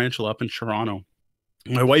Harry Tarantula up in Toronto.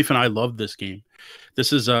 My wife and I love this game.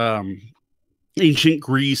 This is ancient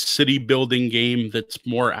Greece city building game that's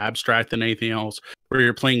more abstract than anything else, where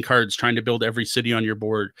you're playing cards trying to build every city on your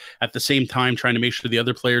board at the same time trying to make sure the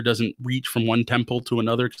other player doesn't reach from one temple to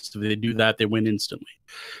another, because if they do that they win instantly.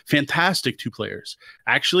 Fantastic 2 players.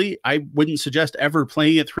 Actually, I wouldn't suggest ever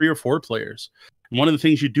playing it 3 or 4 players. And one of the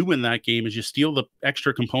things you do in that game is you steal the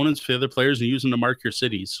extra components for the other players and use them to mark your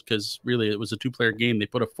cities, because really it was a 2-player game. They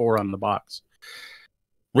put a 4 on the box.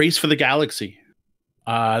 Race for the Galaxy.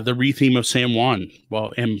 The retheme of San Juan,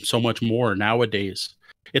 well, and so much more nowadays.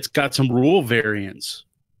 It's got some rule variants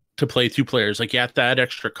to play 2 players. Like you have to add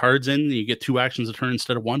extra cards in, and you get 2 actions a turn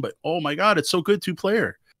instead of 1. But oh my god, it's so good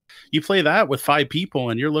 2-player. You play that with 5 people,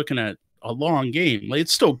 and you're looking at a long game. Like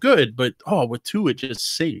it's still good, but with 2 it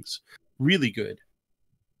just sings. Really good.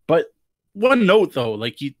 But one note though,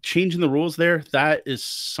 like you changing the rules there, that is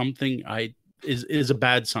something is a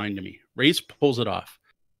bad sign to me. Race pulls it off.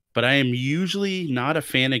 But I am usually not a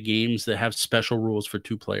fan of games that have special rules for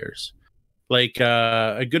 2 players. Like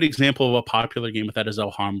a good example of a popular game with that is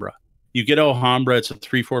Alhambra. You get Alhambra, it's a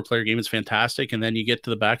 3-4 player game, it's fantastic, and then you get to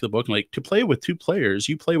the back of the book and like, to play with 2 players,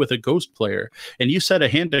 you play with a ghost player, and you set a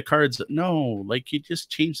hand of cards. No, like you just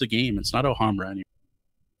change the game. It's not Alhambra anymore.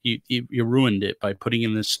 You ruined it by putting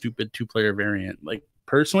in this stupid 2-player variant. Like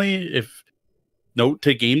personally, if note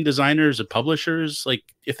to game designers and publishers, like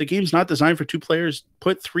if the game's not designed for 2 players,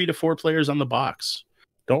 put 3 to 4 players on the box.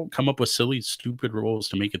 Don't come up with silly, stupid rules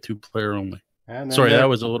to make it 2-player only. Sorry, that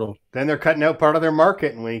was a little... Then they're cutting out part of their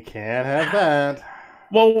market, and we can't have that.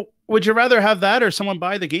 Well, would you rather have that or someone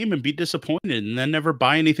buy the game and be disappointed and then never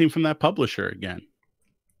buy anything from that publisher again?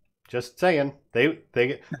 Just saying.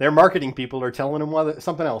 Their marketing people are telling them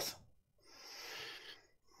something else.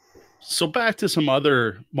 So back to some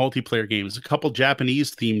other multiplayer games. A couple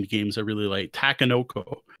Japanese-themed games I really like.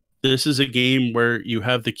 Takenoko. This is a game where you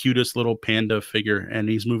have the cutest little panda figure, and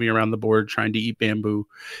he's moving around the board trying to eat bamboo.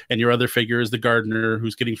 And your other figure is the gardener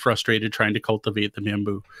who's getting frustrated trying to cultivate the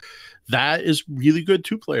bamboo. That is really good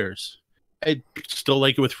 2 players. I still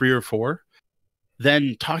like it with 3 or 4.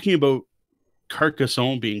 Then talking about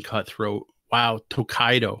Carcassonne being cutthroat. Wow,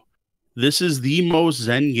 Tokaido. This is the most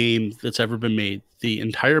zen game that's ever been made. The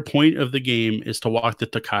entire point of the game is to walk the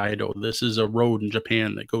Tokaido. This is a road in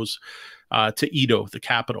Japan that goes to Edo, the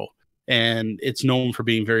capital, and it's known for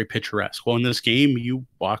being very picturesque. Well, in this game, you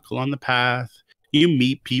walk along the path, you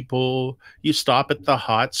meet people, you stop at the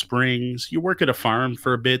hot springs, you work at a farm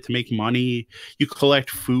for a bit to make money, you collect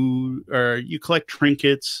food, or you collect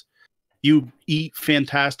trinkets, you eat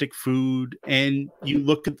fantastic food, and you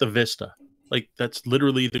look at the vista. Like, that's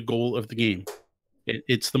literally the goal of the game.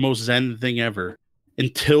 It's the most zen thing ever.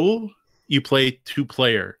 Until you play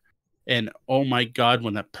 2-player. And oh my God,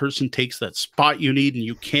 when that person takes that spot you need and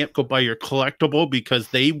you can't go buy your collectible because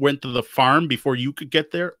they went to the farm before you could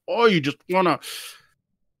get there. Oh, you just want to.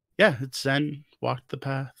 Yeah, it's Zen. Walk the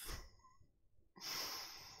path.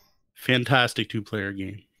 Fantastic 2-player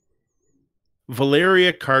game.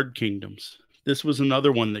 Valeria Card Kingdoms. This was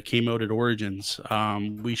another one that came out at Origins.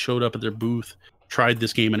 We showed up at their booth, tried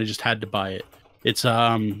this game, and I just had to buy it. It's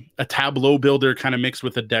a tableau builder kind of mixed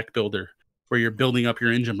with a deck builder, where you're building up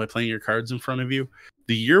your engine by playing your cards in front of you.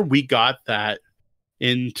 The year we got that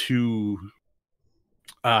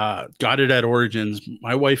got it at Origins,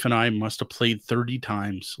 my wife and I must have played 30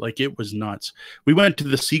 times. Like, it was nuts. We went to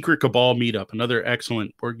the Secret Cabal meetup, another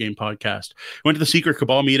excellent board game podcast. Went to the Secret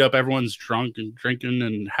Cabal meetup. Everyone's drunk and drinking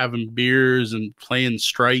and having beers and playing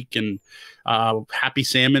Strike, and Happy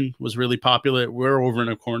Salmon was really popular. We're over in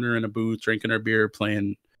a corner in a booth drinking our beer,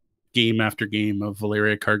 playing game after game of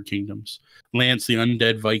Valeria Card Kingdoms. Lance, the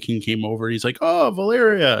undead Viking, came over. He's like, "Oh,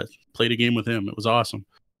 Valeria." Played a game with him. It was awesome.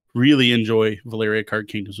 Really enjoy Valeria Card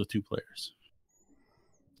Kingdoms with 2 players.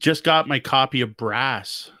 Just got my copy of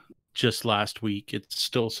Brass just last week. It's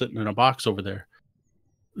still sitting in a box over there.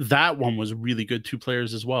 That one was really good 2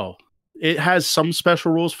 players as well. It has some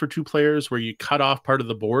special rules for 2 players where you cut off part of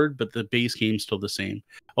the board, but the base game's still the same.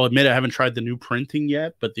 I'll admit I haven't tried the new printing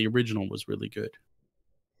yet, but the original was really good.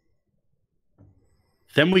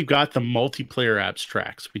 Then we've got the multiplayer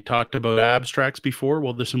abstracts. We talked about abstracts before.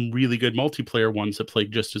 Well, there's some really good multiplayer ones that play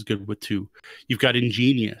just as good with 2. You've got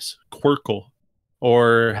Ingenious, Quirkle,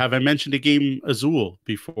 or have I mentioned a game Azul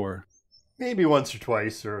before? Maybe once or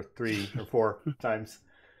twice or 3 or 4 times.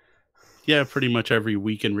 Yeah, pretty much every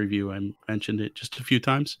week in review I mentioned it just a few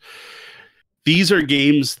times. These are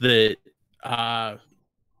games that...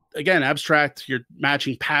 again, abstract, you're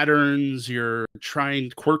matching patterns, you're trying...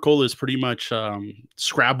 Quirkle is pretty much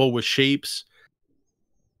Scrabble with shapes.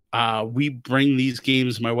 We bring these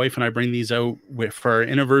games, my wife and I bring these out for our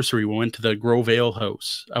anniversary. We went to the Grove Ale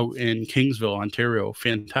House out in Kingsville, Ontario.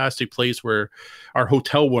 Fantastic place where our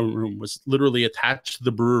hotel room was literally attached to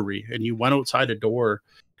the brewery, and you went outside a door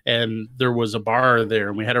and there was a bar there,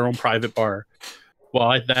 and we had our own private bar.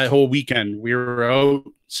 Well, that whole weekend, we were out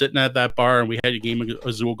sitting at that bar, and we had a game of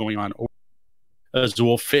Azul going on.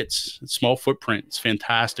 Azul fits. Small footprint. It's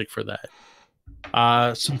fantastic for that.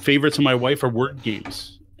 Some favorites of my wife are word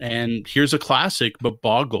games. And here's a classic, but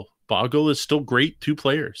Boggle. Boggle is still great 2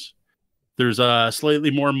 players. There's a slightly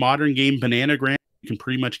more modern game, Bananagram. You can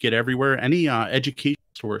pretty much get everywhere. Any education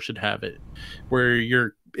store should have it,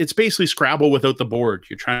 where it's basically Scrabble without the board.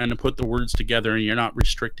 You're trying to put the words together and you're not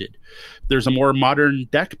restricted. There's a more modern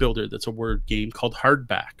deck builder that's a word game called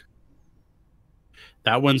Hardback.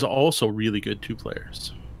 That one's also really good 2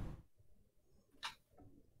 players.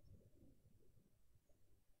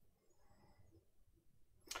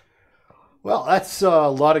 Well, that's a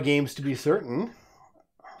lot of games to be certain.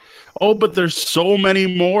 Oh, but there's so many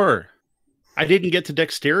more. I didn't get to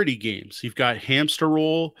dexterity games. You've got Hamster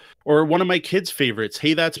Roll, or one of my kids' favorites,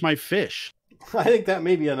 Hey, That's My Fish. I think that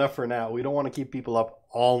may be enough for now. We don't want to keep people up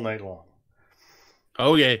all night long.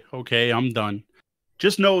 Okay, I'm done.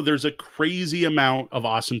 Just know there's a crazy amount of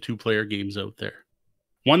awesome 2-player games out there.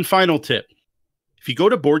 One final tip. If you go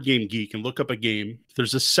to Board Game Geek and look up a game,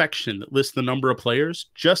 there's a section that lists the number of players.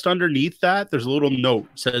 Just underneath that, there's a little note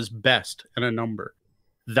that says best and a number.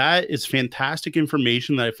 That is fantastic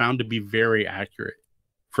information that I found to be very accurate.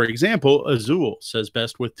 For example, Azul says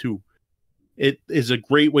best with 2. It is a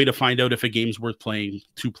great way to find out if a game's worth playing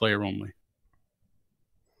 2-player only.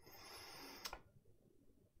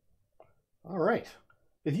 All right.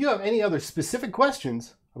 If you have any other specific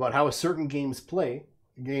questions about how a certain game plays,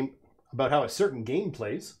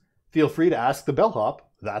 feel free to ask the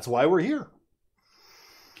Bellhop. That's why we're here.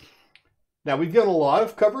 Now, we've given a lot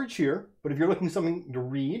of coverage here, but if you're looking for something to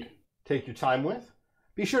read, take your time with,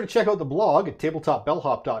 be sure to check out the blog at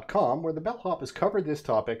tabletopbellhop.com, where the Bellhop has covered this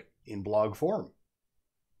topic in blog form.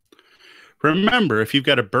 Remember, if you've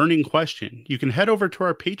got a burning question, you can head over to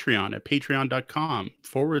our Patreon at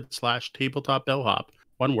patreon.com/tabletopbellhop,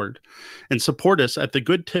 one word, and support us at the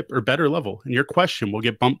good tip or better level, and your question will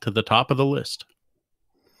get bumped to the top of the list.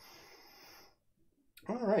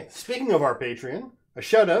 All right. Speaking of our Patreon, a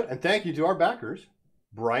shout out and thank you to our backers,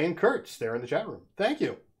 Brian Kurtz, there in the chat room. Thank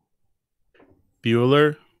you.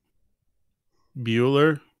 Bueller.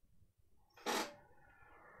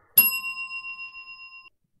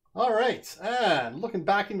 All right. And looking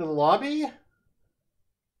back into the lobby.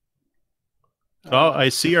 I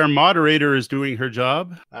see our moderator is doing her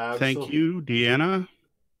job. Absolutely. Thank you, Deanna.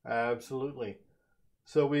 Absolutely.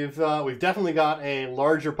 So we've definitely got a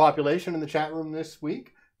larger population in the chat room this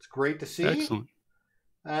week. It's great to see. Excellent.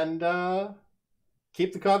 and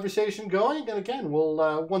keep the conversation going. And again,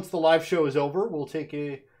 we'll once the live show is over, we'll take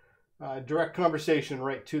a direct conversation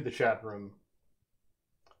right to the chat room.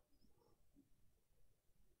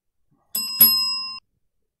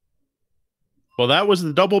 Well, that was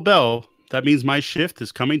the double bell. That means my shift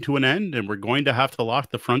is coming to an end, and we're going to have to lock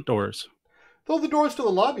the front doors. Though the doors to the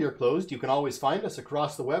lobby are closed, you can always find us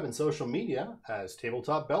across the web and social media as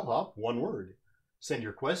Tabletop Bellhop, one word. Send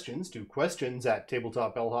your questions to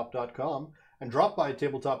questions@tabletopbellhop.com and drop by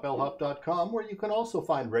tabletopbellhop.com, where you can also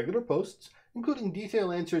find regular posts, including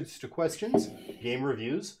detailed answers to questions, game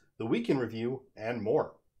reviews, the week in review, and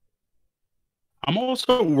more. I'm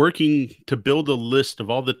also working to build a list of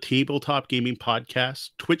all the tabletop gaming podcasts,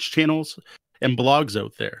 Twitch channels, and blogs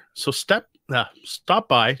out there. So stop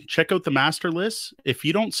by, check out the master list. If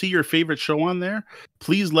you don't see your favorite show on there,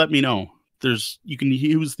 please let me know. You can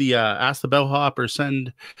use the Ask the Bellhop or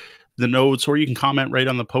send the notes, or you can comment right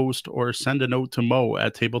on the post or send a note to Mo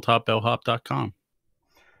at tabletopbellhop.com.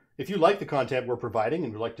 If you like the content we're providing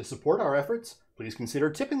and would like to support our efforts, please consider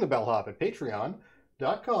tipping the Bellhop at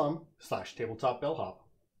patreon.com/tabletopbellhop.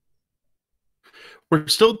 We're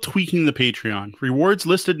still tweaking the Patreon. Rewards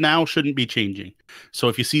listed now shouldn't be changing. So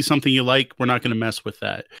if you see something you like, we're not going to mess with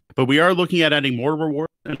that. But we are looking at adding more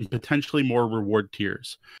rewards and potentially more reward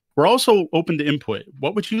tiers. We're also open to input.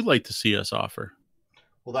 What would you like to see us offer?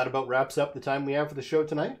 Well, that about wraps up the time we have for the show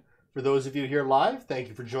tonight. For those of you here live, thank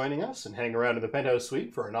you for joining us, and hang around in the Penthouse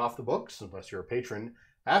Suite for an Off the Books, unless you're a patron,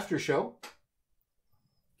 after show.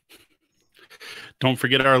 Don't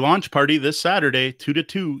forget our launch party this Saturday, 2 to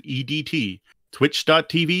 2 EDT,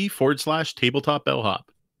 twitch.tv/tabletop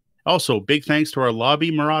bellhop. Also, big thanks to our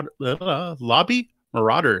lobby marauder.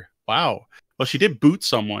 Wow. Well, she did boot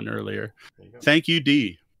someone earlier. Thank you,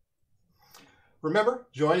 Dee. Remember,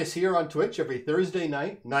 join us here on Twitch every Thursday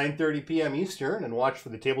night, 9:30 p.m. Eastern, and watch for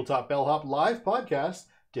the Tabletop Bellhop live podcast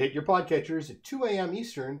to hit your podcatchers at 2 a.m.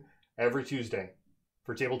 Eastern every Tuesday.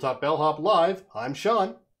 For Tabletop Bellhop Live, I'm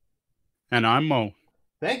Sean. And I'm Mo.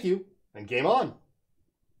 Thank you, and game on.